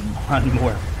that on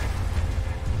more?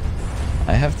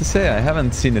 I have to say, I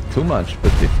haven't seen it too much,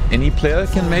 but if any player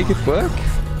can make it work...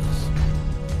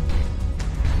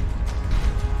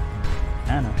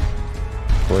 I know.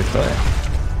 Boy, try.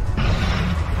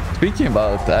 Speaking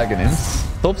about Aghanims,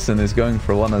 Topson is going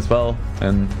for one as well,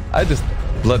 and I just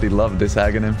bloody love this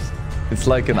Aghanims. It's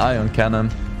like an ion cannon.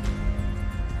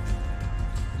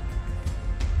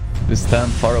 Just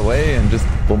stand far away and just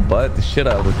bombard the shit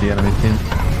out of the enemy team.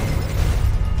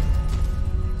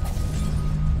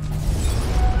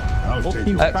 Both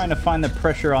teams trying to find the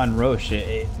pressure on Roche.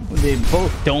 They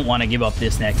both don't want to give up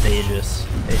this next Aegis.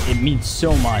 It means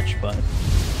so much, but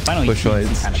finally for sure,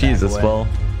 it's cheese as well.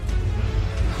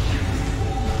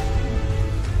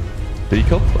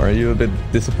 Bicop, are you a bit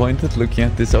disappointed looking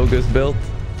at this Ogre's build?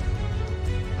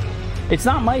 It's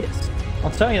not Midas. I'll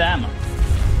tell you that much.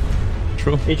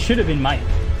 True. It should have been Midas.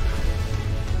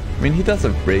 I mean, he does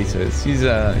have bracers. He's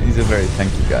a very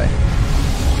tanky guy.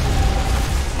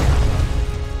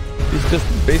 He's just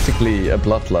basically a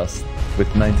Bloodlust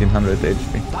with 1900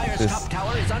 HP. Just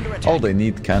all they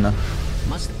need, kinda.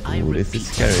 Ooh, this is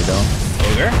scary though.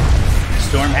 Ogre.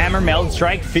 Stormhammer, Meld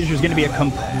Strike. Fissure's gonna be a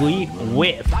complete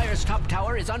whip. Dire's top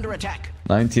tower is under attack.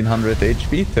 1900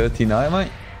 HP, 13 armor.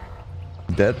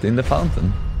 Dead in the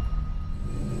fountain.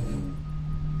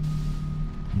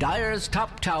 Dire's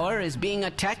top tower is being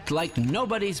attacked like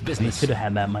nobody's business. He could have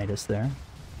had that Midas there.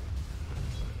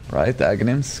 Right,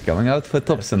 Aghanims coming out for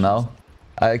Topson now.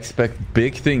 I expect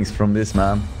big things from this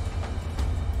man.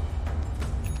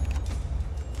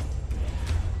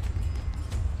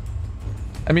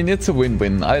 I mean, it's a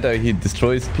win-win. Either he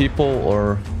destroys people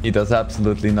or he does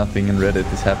absolutely nothing and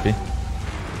Reddit is happy.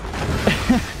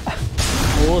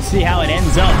 We'll see how it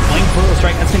ends up. Flame Portal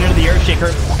Strike, that's into the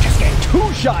Earthshaker. Just getting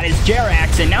two-shot is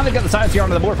JerAx, and now they've got the side of the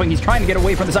arm of the Morphling. He's trying to get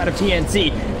away from the side of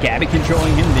TNC. Gabbi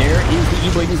controlling him. There is the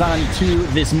E-Blade design to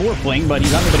this Morphling, but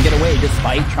he's unable to get away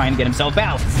despite trying to get himself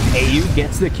out. Eyyou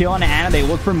gets the kill on Ana. They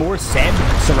look for more. Seb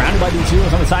surrounded by these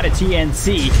heroes on the side of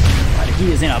TNC, but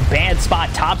he is in a bad spot.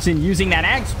 Topson using that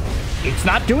axe. It's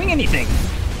not doing anything.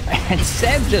 And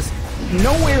Seb just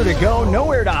nowhere to go,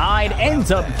 nowhere to hide,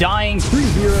 ends up dying. 3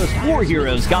 heroes, 4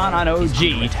 heroes gone on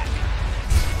OG.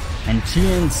 And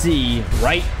TNC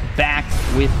right back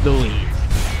with the lead.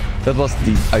 That was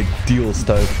the ideal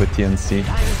start for TNC.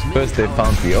 First they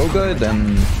found the Ogre,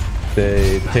 then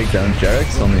they take down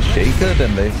JerAx on his Shaker,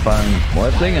 then they find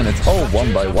Morphling, and it's all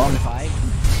one by one.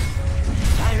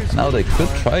 Now they could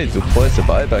try to force a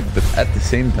buyback, but at the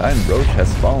same time Roche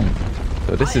has found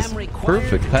So this is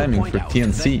perfect timing for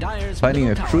TNC, finding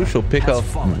a crucial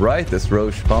pickoff right as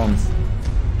Roche spawns.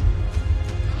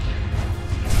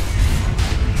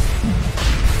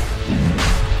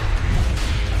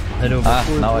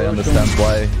 Now I understand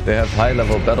why they have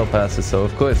high-level battle passes, so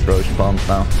of course Roche spawns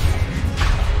now.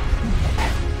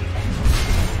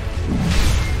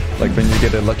 Like when you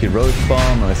get a lucky Roche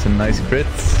spawn or some nice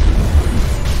crits.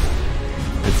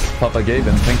 It's Papa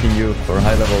Gaben thanking you for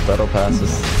high-level battle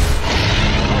passes.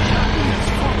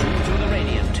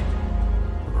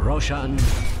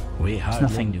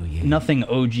 Nothing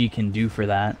OG can do for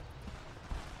that.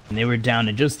 And they were down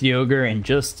to just the Ogre and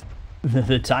just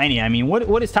the Tiny. I mean,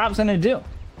 what is Topson to do?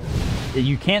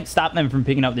 You can't stop them from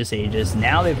picking up this Aegis.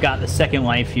 Now they've got the second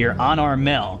life here on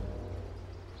Armel.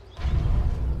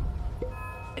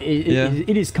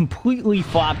 It is completely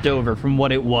flopped over from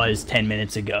what it was 10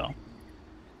 minutes ago.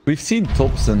 We've seen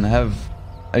Topson have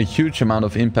a huge amount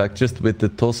of impact just with the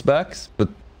tossbacks, but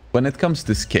when it comes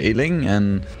to scaling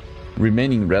and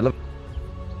remaining relevant,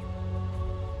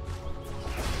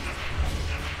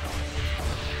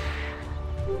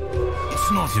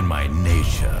 it's not in my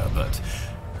nature, but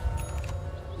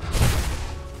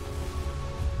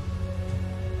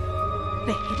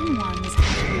the hidden ones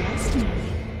have lost me.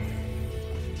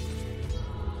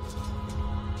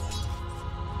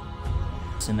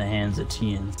 It's in the hands of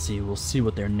TNC. We'll see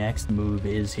what their next move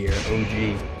is here.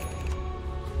 OG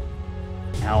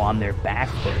now on their back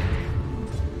foot.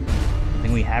 I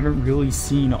think we haven't really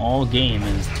seen all game,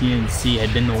 as TNC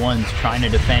had been the ones trying to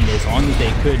defend as long as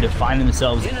they could to find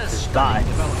themselves in a spot.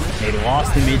 They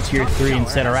lost the mid-tier 3 and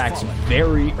JerAx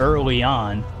very early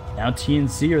on. Now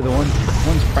TNC are the ones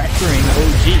pressuring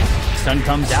OG. Stun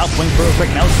comes out, blink for a quick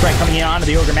melt strike coming in onto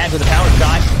the Ogre Mad with a power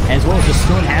shot, as well as the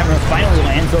Stone Hammer finally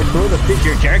lands. They'll throw the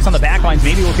fissure. JerAx on the back lines,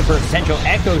 maybe looking for a potential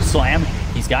Echo Slam.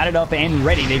 He's got it up and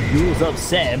ready. They've duels up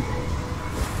Seb.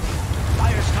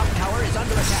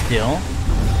 Still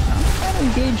not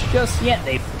engaged just yet.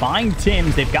 They find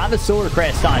Tim's. They've got the Solar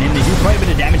Crest on him. They do quite a bit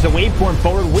of damage. The waveform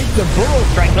forward with the Burrow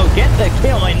Strike. They'll get the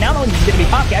kill, and not only is it going to be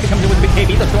Pop, Gabbi comes in with a big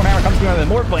KB. The Storm Hammer comes through with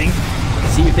the Morphling.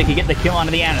 See if they can get the kill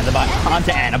onto the Ana.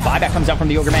 Onto Ana. Buyback comes out from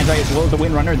the Ogre Man's as well as the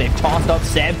WindRanger. They've tossed up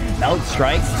Seb. Melt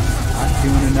Strike. Not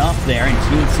doing enough there, and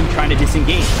TNC trying to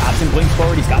disengage. Topson blinks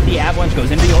forward. He's got the Avalanche,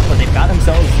 goes into the ult, but they've got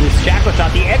themselves this Shackle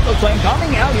Shot. The Echo Flame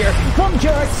coming out here from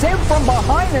JerAx. Seb from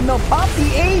behind, and they'll pop the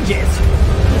Aegis.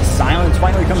 The silence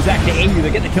finally comes back to Eyyou.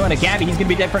 They're getting the kill on a Gabbi. He's going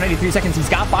to be dead for 93 seconds. He's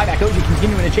got buyback. OG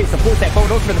continuing to chase the full step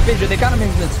forward over for the fissure. They've got him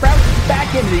in the sprout. Back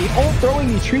into the ult, throwing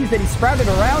these trees that he sprouted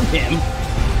around him.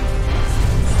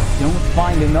 Don't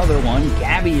find another one.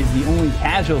 Gabbi is the only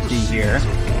casualty here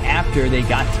after they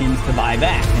got Tims to buy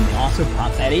back, and they also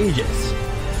pop that Aegis.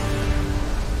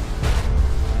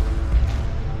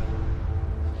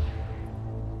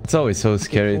 it's always so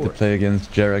scary to play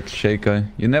against JerAx Shaker.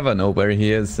 You never know where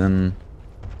he is, and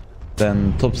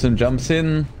then Topson jumps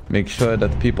in, makes sure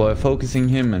that people are focusing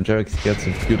him, and JerAx gets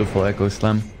a beautiful Echo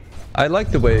Slam. I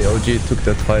like the way OG took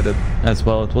that fight as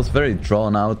well. It was very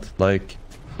drawn out. Like,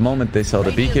 the moment they saw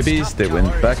the BKBs, they went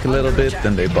back a little bit,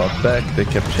 then they bought back, they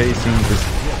kept chasing. Just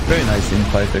very nice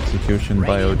in-fight execution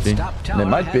by OG. And they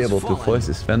might be able to force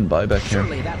his Sven buyback here.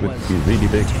 Would be really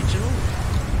big.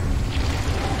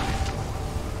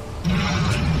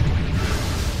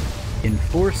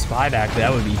 Enforce buyback,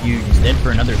 that would be huge. He's dead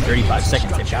for another 35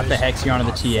 seconds. They've got the Hex here onto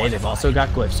the TA. They've also got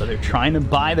Glyph, so they're trying to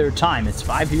buy their time. It's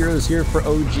 5 heroes here for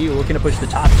OG, looking to push the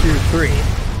top tier 3.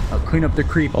 I'll clean up the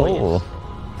creep. Oh.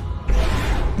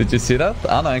 Did you see that?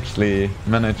 Ana actually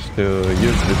managed to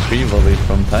use the tree volley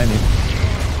from Tiny.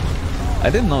 I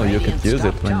didn't know you could use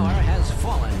it when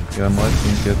you are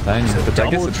merging into Tiny, but I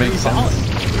guess it makes sense.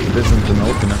 It isn't an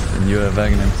ultimate and you have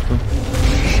Aghanim's too.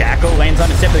 Shackle lands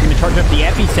on a step. They're going to charge up the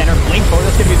epicenter. Blink forward.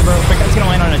 That's going to be the Burrow Strike. That's going to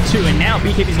land on a 2. And now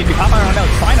BKB's going to be popping around out,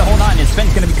 trying to hold on. And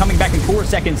Sven's going to be coming back in 4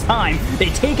 seconds time.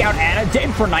 They take out Ana, dead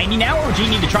for 90. Now OG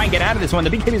need to try and get out of this one. The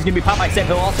BKB is going to be popped by Seb.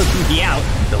 He'll also TP out.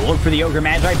 They'll look for the Ogre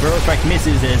Magi. Burrow Strike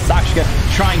misses as Sockshka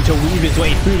trying to weave his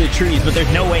way through the trees. But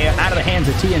there's no way out of the hands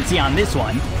of TNC on this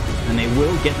one. And they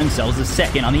will get themselves a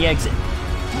second on the exit.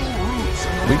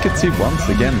 We could see once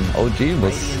again OG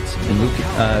was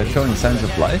showing signs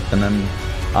of life, and then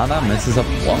Ana messes up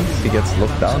once, he gets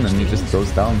locked down and he just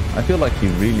goes down. I feel like he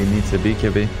really needs a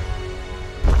BKB.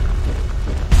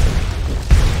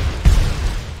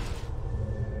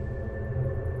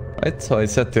 Right, so I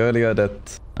said earlier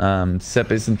that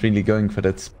Seb isn't really going for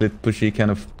that split pushy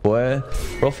kind of boy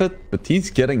profit, but he's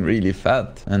getting really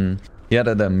fat, and he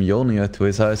added a Mjolnir to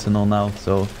his arsenal now,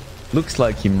 so looks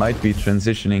like he might be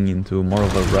transitioning into more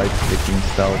of a right-clicking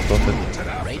style profit.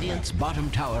 Radiant's bottom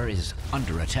tower is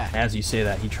under attack. As you say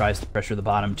that, he tries to pressure the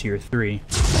bottom tier 3.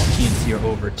 TNC are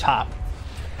over top.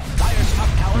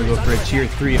 They go for a tier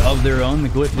 3 of their own. The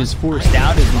glyph is forced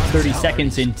out as it's 30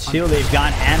 seconds until they've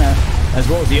got Ana as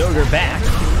well as the Ogre back.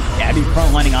 Gabbi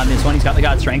frontlining on this one. He's got the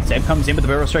God Strength. Zeb comes in, but the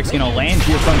barrel strike's going to land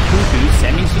here from Kuku.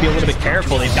 Zeb needs to be a little bit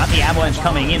careful. They've got the Avalanche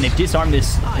coming in. They've disarmed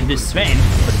this Sven,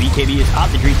 but the BKB is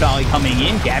off. The Dream Valley coming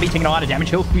in. Gabbi taking a lot of damage.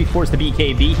 He'll be forced the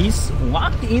BKB. He's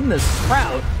locked in the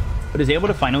Sprout, but is able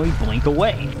to finally blink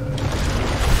away.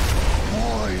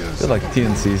 I feel like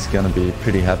TNC is gonna be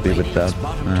pretty happy with that.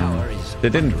 They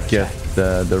didn't get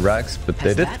the racks, but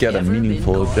they did get a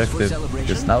meaningful objective,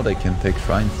 because now they can take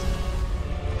shrines.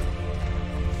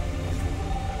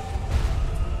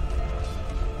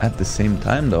 At the same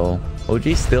time though,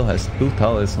 OG still has 2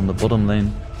 towers on the bottom lane,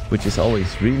 which is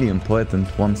always really important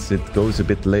once it goes a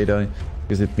bit later,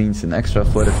 because it means an extra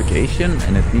fortification,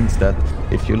 and it means that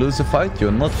if you lose a fight,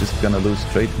 you're not just gonna lose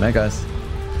straight megas.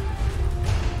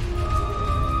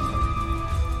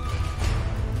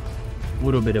 A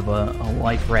little bit of a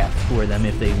life raft for them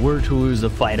if they were to lose the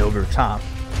fight over top.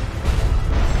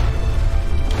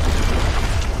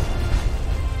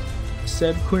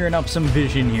 Seb clearing up some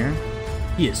vision here.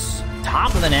 He is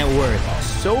top of the net worth,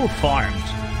 so farmed.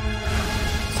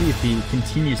 See if he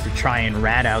continues to try and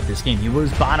rat out this game. He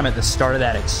was bottom at the start of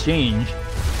that exchange,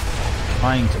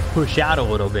 trying to push out a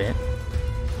little bit.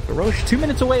 But Roche 2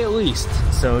 minutes away at least,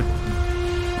 so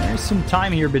there's some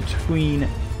time here between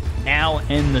now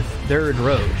and the third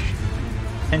Roche.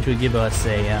 Potentially give us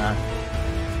a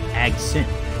Ag Sin.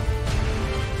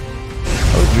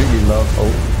 I would really love...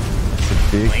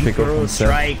 That's a big pick up from Seb.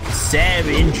 Strike, Seb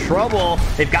in trouble.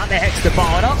 They've got the Hex to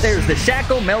follow it up. There's the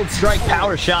Shackle, Meld Strike,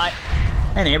 Power Shot,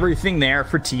 and everything there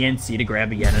for TNC to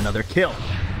grab yet another kill.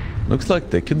 Looks like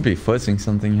they could be forcing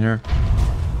something here.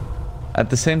 At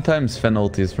the same time, Sven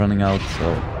ulti is running out,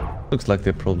 so looks like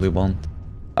they probably won't.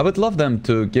 I would love them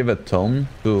to give a tome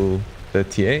to the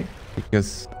TA,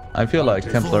 because I feel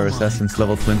like Templar Assassins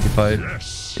level 25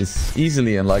 is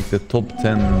easily in like the top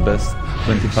 10 best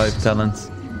 25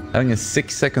 talents. Having a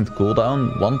 6-second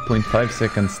cooldown, 1.5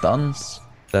 seconds stun,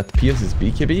 that pierces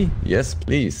BKB? Yes,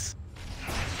 please.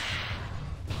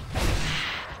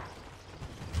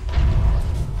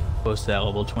 Close to that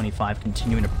level 25,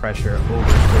 continuing to pressure over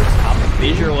towards top of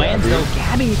Visual lands though.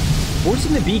 Gabbi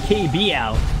forcing the BKB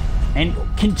out and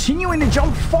continuing to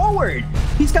jump forward.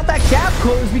 He's got that gap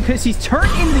closed because he's turned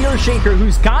into the Earthshaker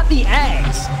who's got the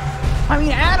eggs. I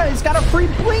mean, Ana has got a free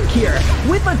blink here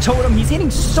with a totem. He's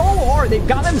hitting so hard. They've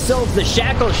got themselves the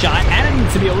shackle shot. Ana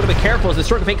needs to be a little bit careful as the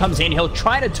Sword of Fate comes in. He'll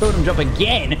try to totem jump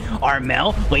again.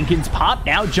 Armel, Lincoln's pop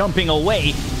now jumping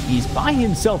away. He's by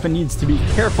himself and needs to be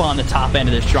careful on the top end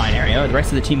of this shrine area. The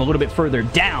rest of the team a little bit further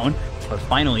down, but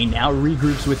finally now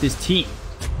regroups with his team.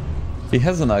 He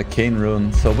has an Arcane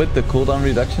Rune, so with the cooldown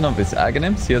reduction of his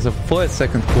Aghanims, he has a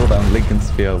 4-second cooldown Lincoln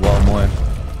Sphere while more.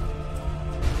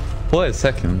 4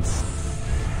 seconds.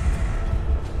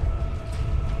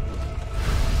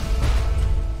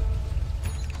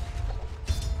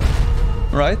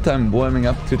 Right, I'm warming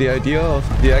up to the idea of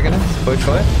the Aghanims for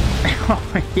sure.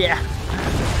 Yeah.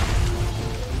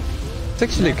 It's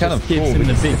actually kind of cool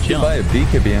because if you buy a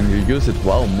BKB and you use it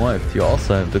while morphed, you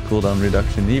also have the cooldown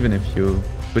reduction, even if you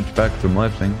switch back to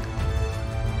morphing.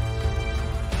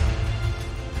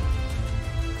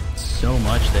 So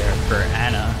much there for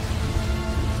Ana.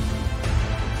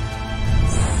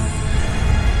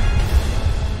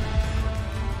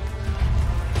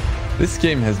 This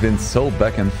game has been so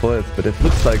back and forth, but it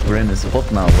looks like we're in a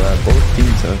spot now where both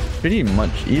teams are pretty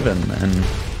much even, and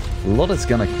a lot is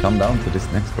gonna come down to this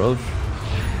next road.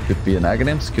 Could be an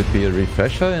Aghanims, could be a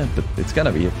Refresher, but it's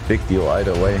gonna be a big deal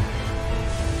either way.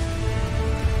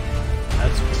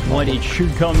 That's what it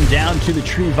should come down to, the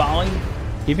Tree Volley.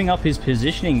 Giving up his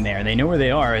positioning there. They know where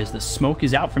they are as the smoke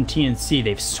is out from TNC.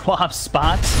 They've swapped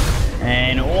spots.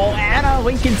 And Ana,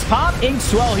 Lincoln's pop,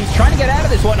 Inkswell. He's trying to get out of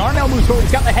this one. Armel moves forward.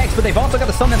 He's got the Hex, but they've also got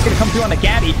the stun that's going to come through on the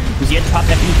Gabbi, who's yet to pop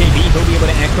that BKB. He'll be able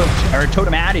to echo or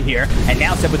totem out of here. And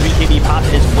now Seb with BKB popped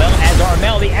as well as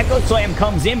Armel. The Echo Slam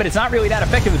comes in, but it's not really that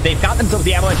effective. They've got themselves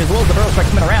the Avalanche as well as the Barrel Strike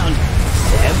coming around.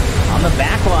 Seb on the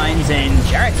back lines, and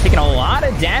JerAx taking a lot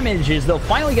of damage as they'll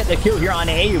finally get the kill here on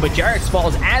Eyyou, but JerAx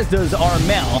falls, as does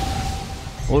Armel.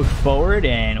 Look forward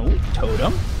and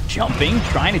totem. Jumping,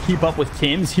 trying to keep up with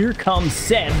Tim's. Here comes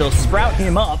Seb. They'll sprout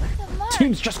him up.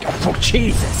 Tim's just go. Oh,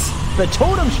 Jesus. The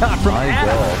totem shot from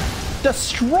Ana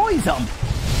destroys him.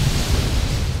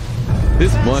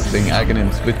 This morphing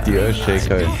Aghanims with the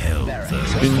Earthshaker.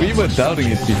 I mean, we were doubting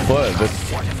it before, but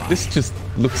this just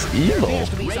looks evil.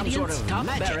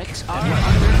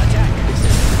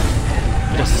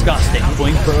 disgusting.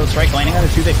 Blink Pro Strike landing on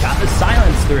the two. They got the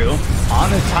silence through on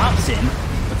the Topson.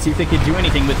 Let's see if they can do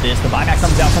anything with this. The buyback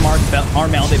comes out from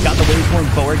Armel. They've got the waveform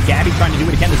forward. Gabbi trying to do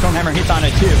it again. The Stormhammer hits on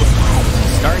it too.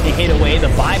 Starting to hit away the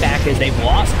buyback as they've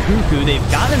lost Kuku. They've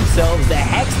got themselves the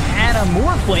Hex and a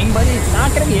Morphling, but it's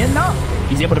not going to be enough.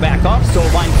 He's able to back off.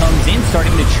 Soulbind comes in,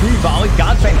 starting the tree volley.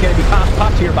 Godstrike going to be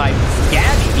popped here by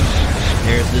Gabbi.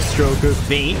 There's the Stroke of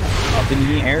Fate. Up in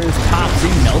the air is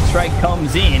Topson. Meltstrike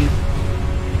comes in.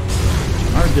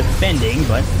 Are defending,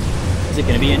 but is it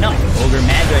going to be enough? Ogre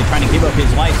Magi trying to give up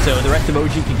his life, so the rest of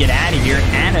OG could get out of here.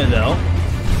 Ana, though,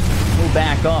 will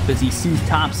back off as he sees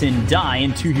Topson die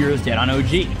and 2 heroes dead on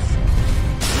OG.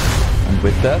 And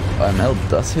with that, Armel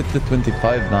does hit the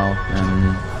 25 now,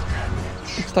 and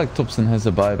looks like Topson has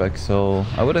a buyback, so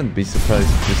I wouldn't be surprised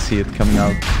to see it coming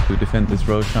out to defend this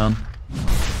Roshan.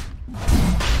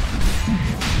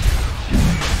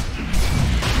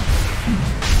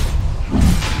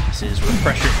 This is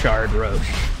Refresher Shard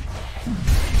Roche.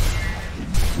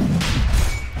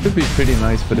 Could be pretty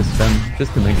nice for this Sven,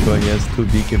 just to make sure he has 2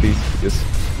 BKBs, because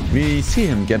we see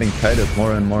him getting kited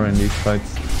more and more in these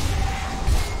fights.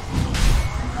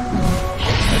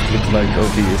 It looks like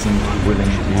OG isn't willing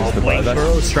to use the buyback.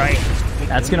 Pro Strike.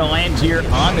 That's going to land here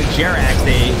on the JerAx.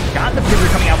 They got the figure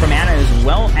coming out from Ana as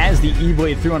well as the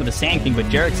E-Blade through onto the Sand King, but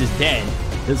JerAx is dead.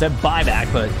 Does have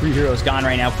buyback, but 3 heroes gone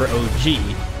right now for OG.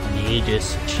 And the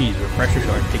Aegis Cheese Refresher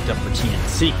Shard picked up for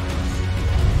TNC.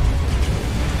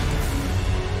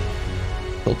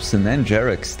 Topson and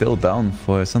JerAx still down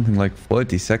for something like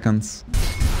 40 seconds.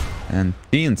 And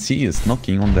TNC is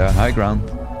knocking on their high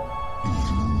ground.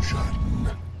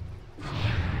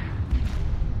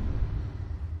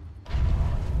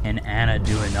 Can Ana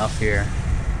do enough here?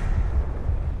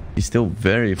 He's still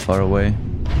very far away.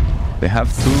 They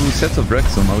have 2 sets of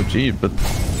wrecks on OG, but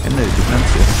in their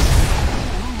defense,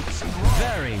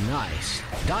 Very nice.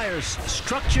 Dire's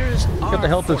structures are got the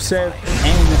health of Sev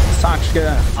and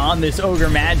Sockshka on this Ogre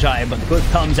Magi, but the clip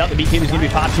comes out. The BKB is going to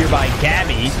be popped here by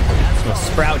Gabbi. Will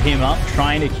sprout him up,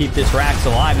 trying to keep this Rax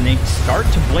alive, and they start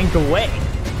to blink away.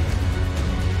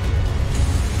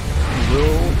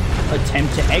 Will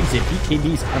attempt to exit.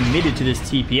 BKB's committed to this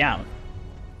TP out.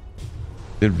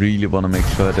 they really want to make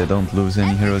sure they don't lose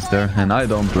any heroes there, and I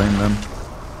don't blame them.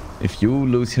 If you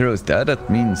lose heroes there,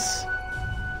 that means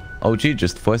OG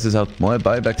just forces out more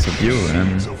buybacks of you,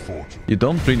 and you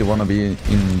don't really want to be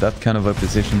in that kind of a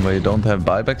position where you don't have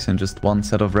buybacks and just 1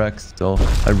 set of racks. So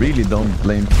I really don't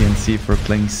blame TNC for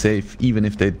playing safe, even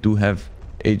if they do have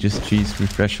Aegis Cheese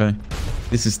Refresher.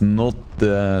 This is not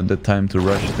the time to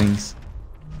rush things.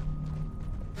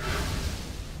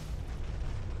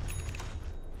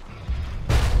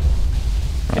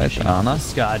 Right, Ana.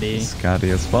 Skadi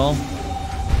as well.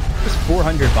 Just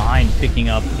 400 behind, picking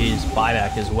up his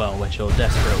buyback as well, which he'll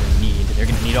desperately need. They're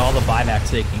going to need all the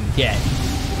buybacks they can get.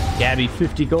 Gabbi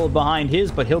 50 gold behind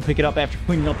his, but he'll pick it up after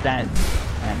cleaning up that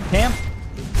camp.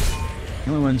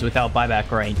 The only ones without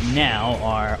buyback right now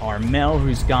are Armel,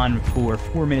 who's gone for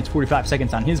 4 minutes 45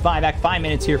 seconds on his buyback. 5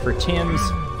 minutes here for Tim's.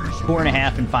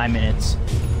 4.5 and 5 minutes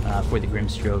for the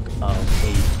Grimstroke of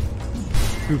a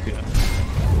Kuku.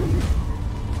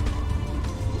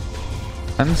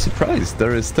 I'm surprised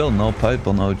there is still no pipe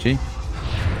on OG.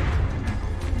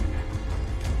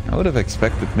 I would have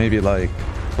expected maybe like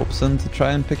Topson to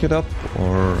try and pick it up,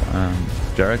 or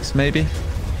JerAx maybe.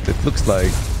 It looks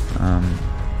like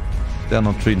they're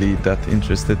not really that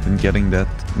interested in getting that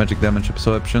magic damage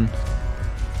absorption.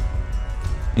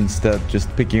 Instead,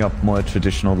 just picking up more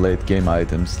traditional late game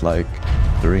items like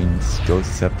Dreams,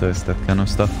 Ghost Scepters, that kind of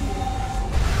stuff.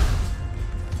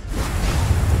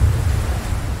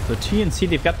 So TNC,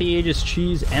 they've got the Aegis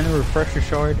Cheese and the Refresher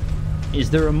Shard. Is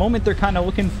there a moment they're kind of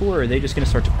looking for, or are they just going to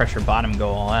start to pressure bottom, go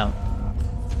all out?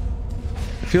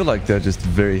 I feel like they're just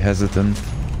very hesitant.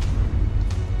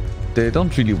 They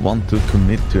don't really want to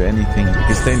commit to anything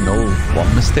because they know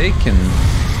one mistake and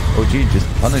OG just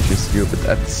punishes you, but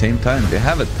at the same time they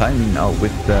have a timing now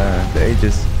with the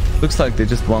Aegis. Looks like they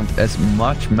just want as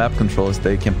much map control as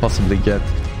they can possibly get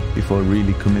before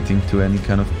really committing to any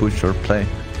kind of push or play.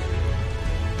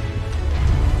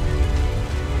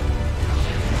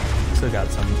 Still got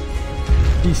some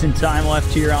decent time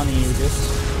left here on the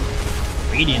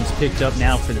Aegis. Radiant's picked up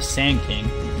now for the Sand King.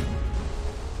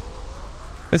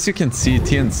 As you can see,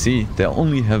 TNC, they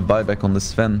only have buyback on the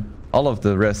Sven. All of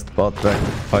the rest bought back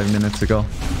 5 minutes ago.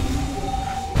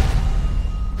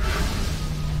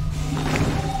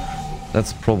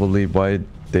 That's probably why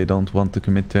they don't want to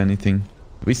commit to anything.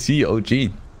 We see OG.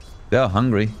 They are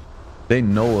hungry. They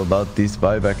know about these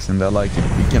buybacks and they're like,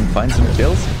 if we can find some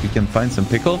kills, if we can find some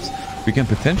pickups, we can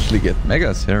potentially get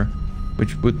megas here.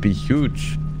 which would be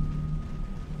huge.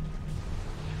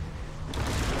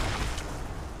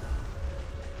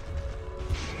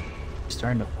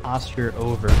 Starting to posture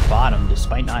over bottom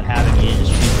despite not having the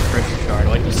industry refresher shard.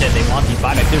 Like you said, they want these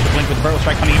buybacks. There's a blink with the barrel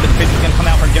strike coming in, but the pitch is going to come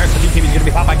out from JerAx. The VTB is going to be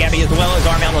popped by Gabbi as well as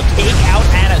Armel. Will take out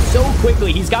Anna so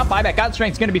quickly. He's got buyback. God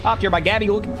Strength's going to be popped here by Gabbi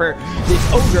looking for this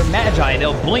Ogre Magi.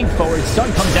 They'll blink forward.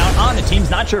 Sun comes out on the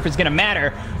teams. Not sure if it's going to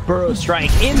matter. Burrow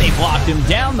strike in. They blocked him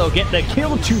down. They'll get the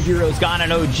kill. 2 heroes gone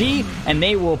on OG, and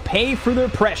they will pay for their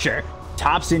pressure.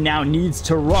 Topson now needs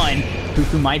to run.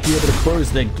 Kuku might be able to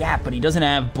close the gap, but he doesn't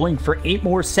have blink for 8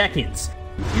 more seconds.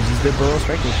 He uses the burrow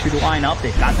strike to shoot a line up.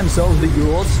 They've got themselves the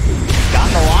Yules.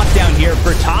 Gotten the lockdown here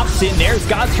for Topson. There's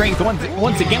God Strength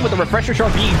once again with the refresher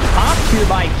shard being popped here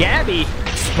by Gabbi.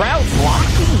 Sprout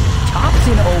blocking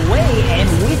Topson away and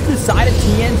with the side of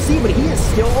TNC, but he is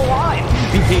still alive.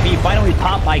 VTB finally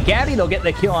popped by Gabbi. They'll get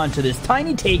the kill onto this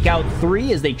tiny takeout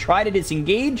 3 as they try to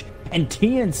disengage, and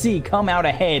TNC come out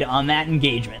ahead on that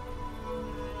engagement.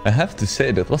 I have to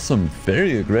say, that was some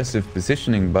very aggressive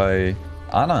positioning by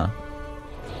Anna.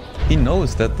 He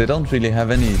knows that they don't really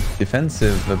have any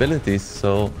defensive abilities,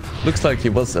 so looks like he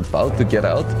was about to get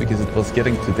out because it was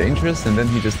getting too dangerous, and then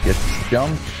he just gets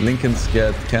jumped, Lincolns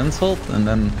get cancelled, and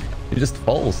then he just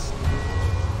falls.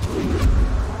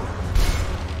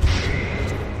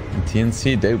 And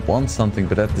TNC, they want something,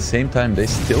 but at the same time they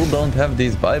still don't have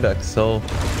these buybacks, so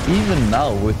even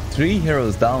now with 3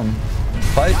 heroes down,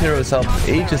 5 heroes up,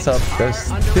 Aegis up, they're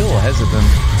still hesitant.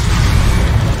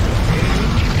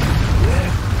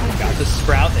 The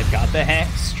Sprout, they've got the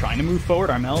Hex, trying to move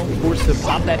forward. Armel forced to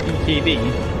pop that BKB.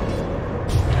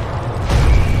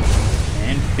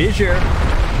 And Fissure,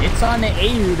 it's on the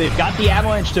Eyyou. They've got the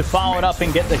Avalanche to follow it up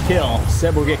and get the kill.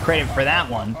 Seb will get credit for that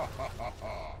one.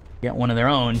 Get one of their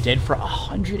own, dead for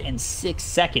 106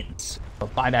 seconds. A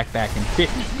buyback back in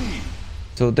 50.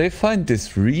 So they find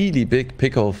this really big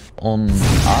pickoff on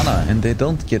Ana and they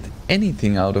don't get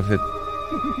anything out of it.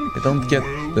 They don't get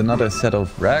another set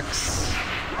of racks.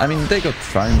 I mean, they got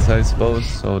shrines, I suppose,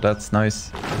 so that's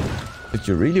nice. But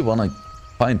you really want to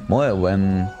find more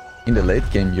when in the late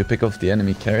game you pick off the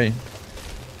enemy carry.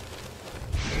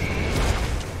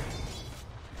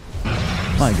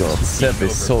 My god, Seb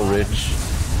is so rich.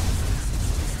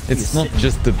 It's not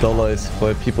just the dollars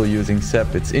for people using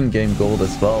Seb, it's in-game gold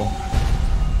as well.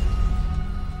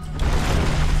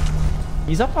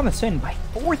 He's up on the spin by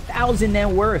 4,000 net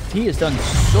worth. He has done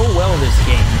so well this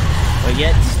game. But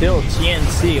yet still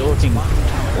TNC looking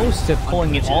close to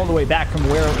pulling it all the way back from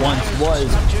where it once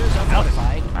was.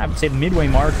 I would say the midway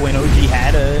mark when OG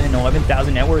had an 11,000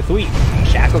 net worth lead.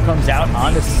 Shackle comes out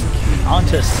onto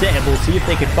Seb. We'll see if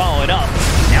they can follow it up.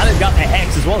 Now they've got the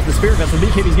Hex as well as the Spirit Vessel.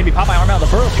 BKB is going to be popped by Armel. The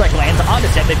Burrow Strike lands onto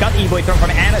Seb. They've got the E-Boy thrown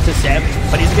from Anna to Seb,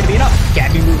 but is it going to be enough?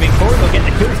 Gabbi moving forward. They'll get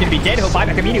the kill. He's going to be dead. He'll buy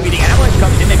back immediately. The Avalanche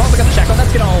comes in. They've also got the Shackle.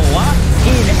 That's going to lock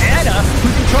in Anna,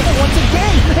 who's in trouble once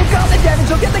again. They've got the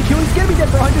damage. He'll get the kill. He's going to be dead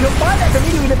for 100. He'll buy back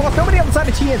immediately. They've lost nobody on the side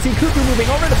of TNC. Kuku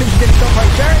moving over. The Fish is getting thrown by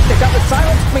JerAx. They've got the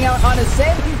Silence coming out on his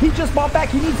Seb. He just bought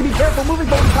back. He needs to be careful. Moving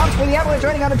forward. Tops for the Avalanche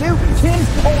running on a 2. Tim's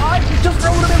alive. Just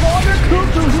for a little bit longer.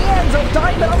 Kuku, he ends up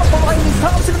dying, but on the far right,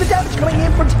 Topson, the damage coming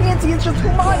in for TNC is just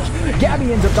too much. Gabbi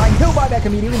ends up dying. He'll buy back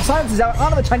immediately. Silence is out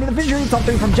onto the tiny. The Fissure eats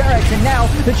something from JerAx, and now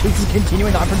the chase is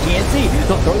continuing on from TNC.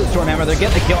 They'll throw the Stormhammer. They'll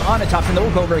get the kill on a Topson. They'll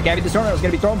look over at Gabbi. The Stormhammer is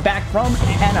going to be thrown back from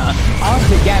Anna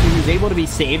onto Gabbi, who's able to be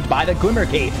saved by the Glimmer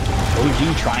Cape.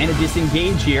 OG trying to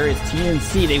disengage here is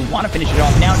TNC. They want to finish it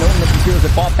off now, knowing that the heroes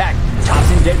have fought back.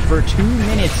 Topson dead for 2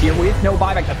 minutes here with no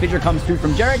buyback. The Fissure comes through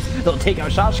from JerAx. They'll take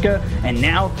out Sockshka, and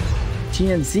now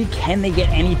TNC, can they get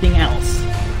anything else?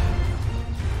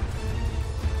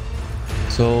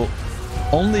 So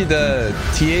only the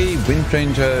TA,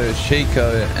 WindRanger,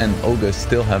 Shaker, and Ogre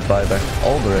still have buyback.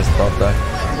 All the rest bought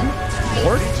back.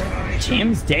 Lord,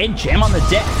 Tim's dead. Gem on the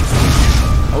deck.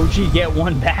 OG get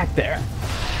one back there.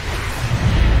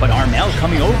 But Armel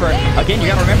coming over. Again, you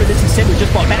gotta remember this is Seb who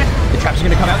just bought back. The trap's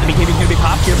gonna come out. The BKB is gonna be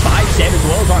popped here by Seb as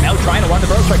well as Armel trying to run the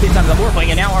Burrow Strike inside of the Warfling.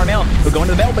 And now Armel will go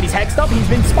into the belt, but he's hexed up. He's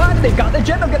been spotted. They've got the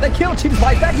gem. They'll get the kill. Tim's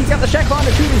buys back. He's got the Shackle on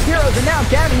to shoot his heroes. And now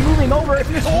Gabbi moving over.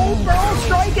 Oh, Burrow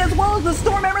Strike as well as the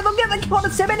Stormhammer. They'll get the kill on to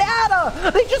Seb and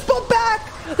Anna. They just go back.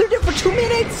 They're dead for 2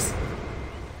 minutes.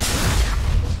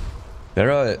 There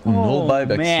are no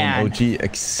buybacks from OG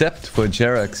except for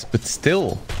JerAx, but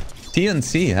still,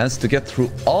 TNC has to get through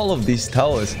all of these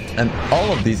towers and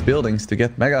all of these buildings to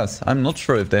get megas. I'm not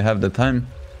sure if they have the time.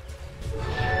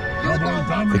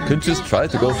 They could just try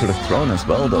to go for the throne as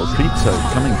well, though. Creeps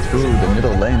are coming through the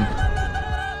middle lane.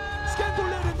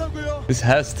 This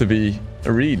has to be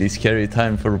a really scary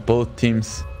time for both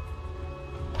teams.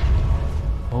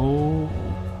 Oh,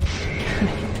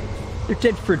 They're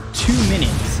dead for 2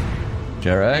 minutes.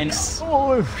 JerAx. And,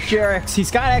 oh, JerAx. He's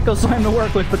got Echo Slam to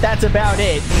work with, but that's about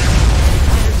it.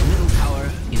 Middle tower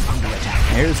is under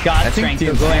attack. Here's God Strength.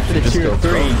 They'll go after the tier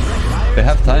 3. They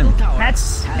have time.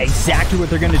 That's exactly what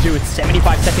they're going to do. It's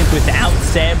 75 seconds without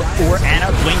Seb or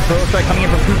Anna. Blink Pro strike coming in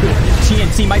from Kuku.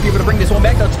 TNC might be able to bring this one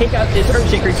back. They'll take out this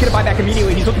Earthshaker. He's going to buy back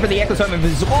immediately. He's looking for the Echo Storm of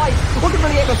his life. Looking for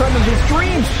the Echo Storm of his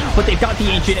dreams. But they've got the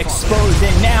Ancient exposed.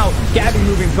 And now, Gabbi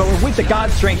moving forward with the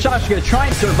God Strength. Sockshka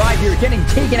trying to survive here. Getting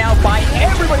taken out by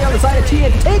everybody on the side of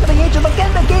TNC. Taking the Ancient. Look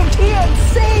at the game.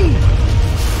 TNC!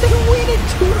 They win it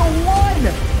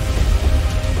 2-1!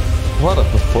 What a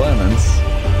performance.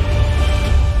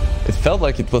 It felt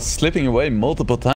like it was slipping away multiple times.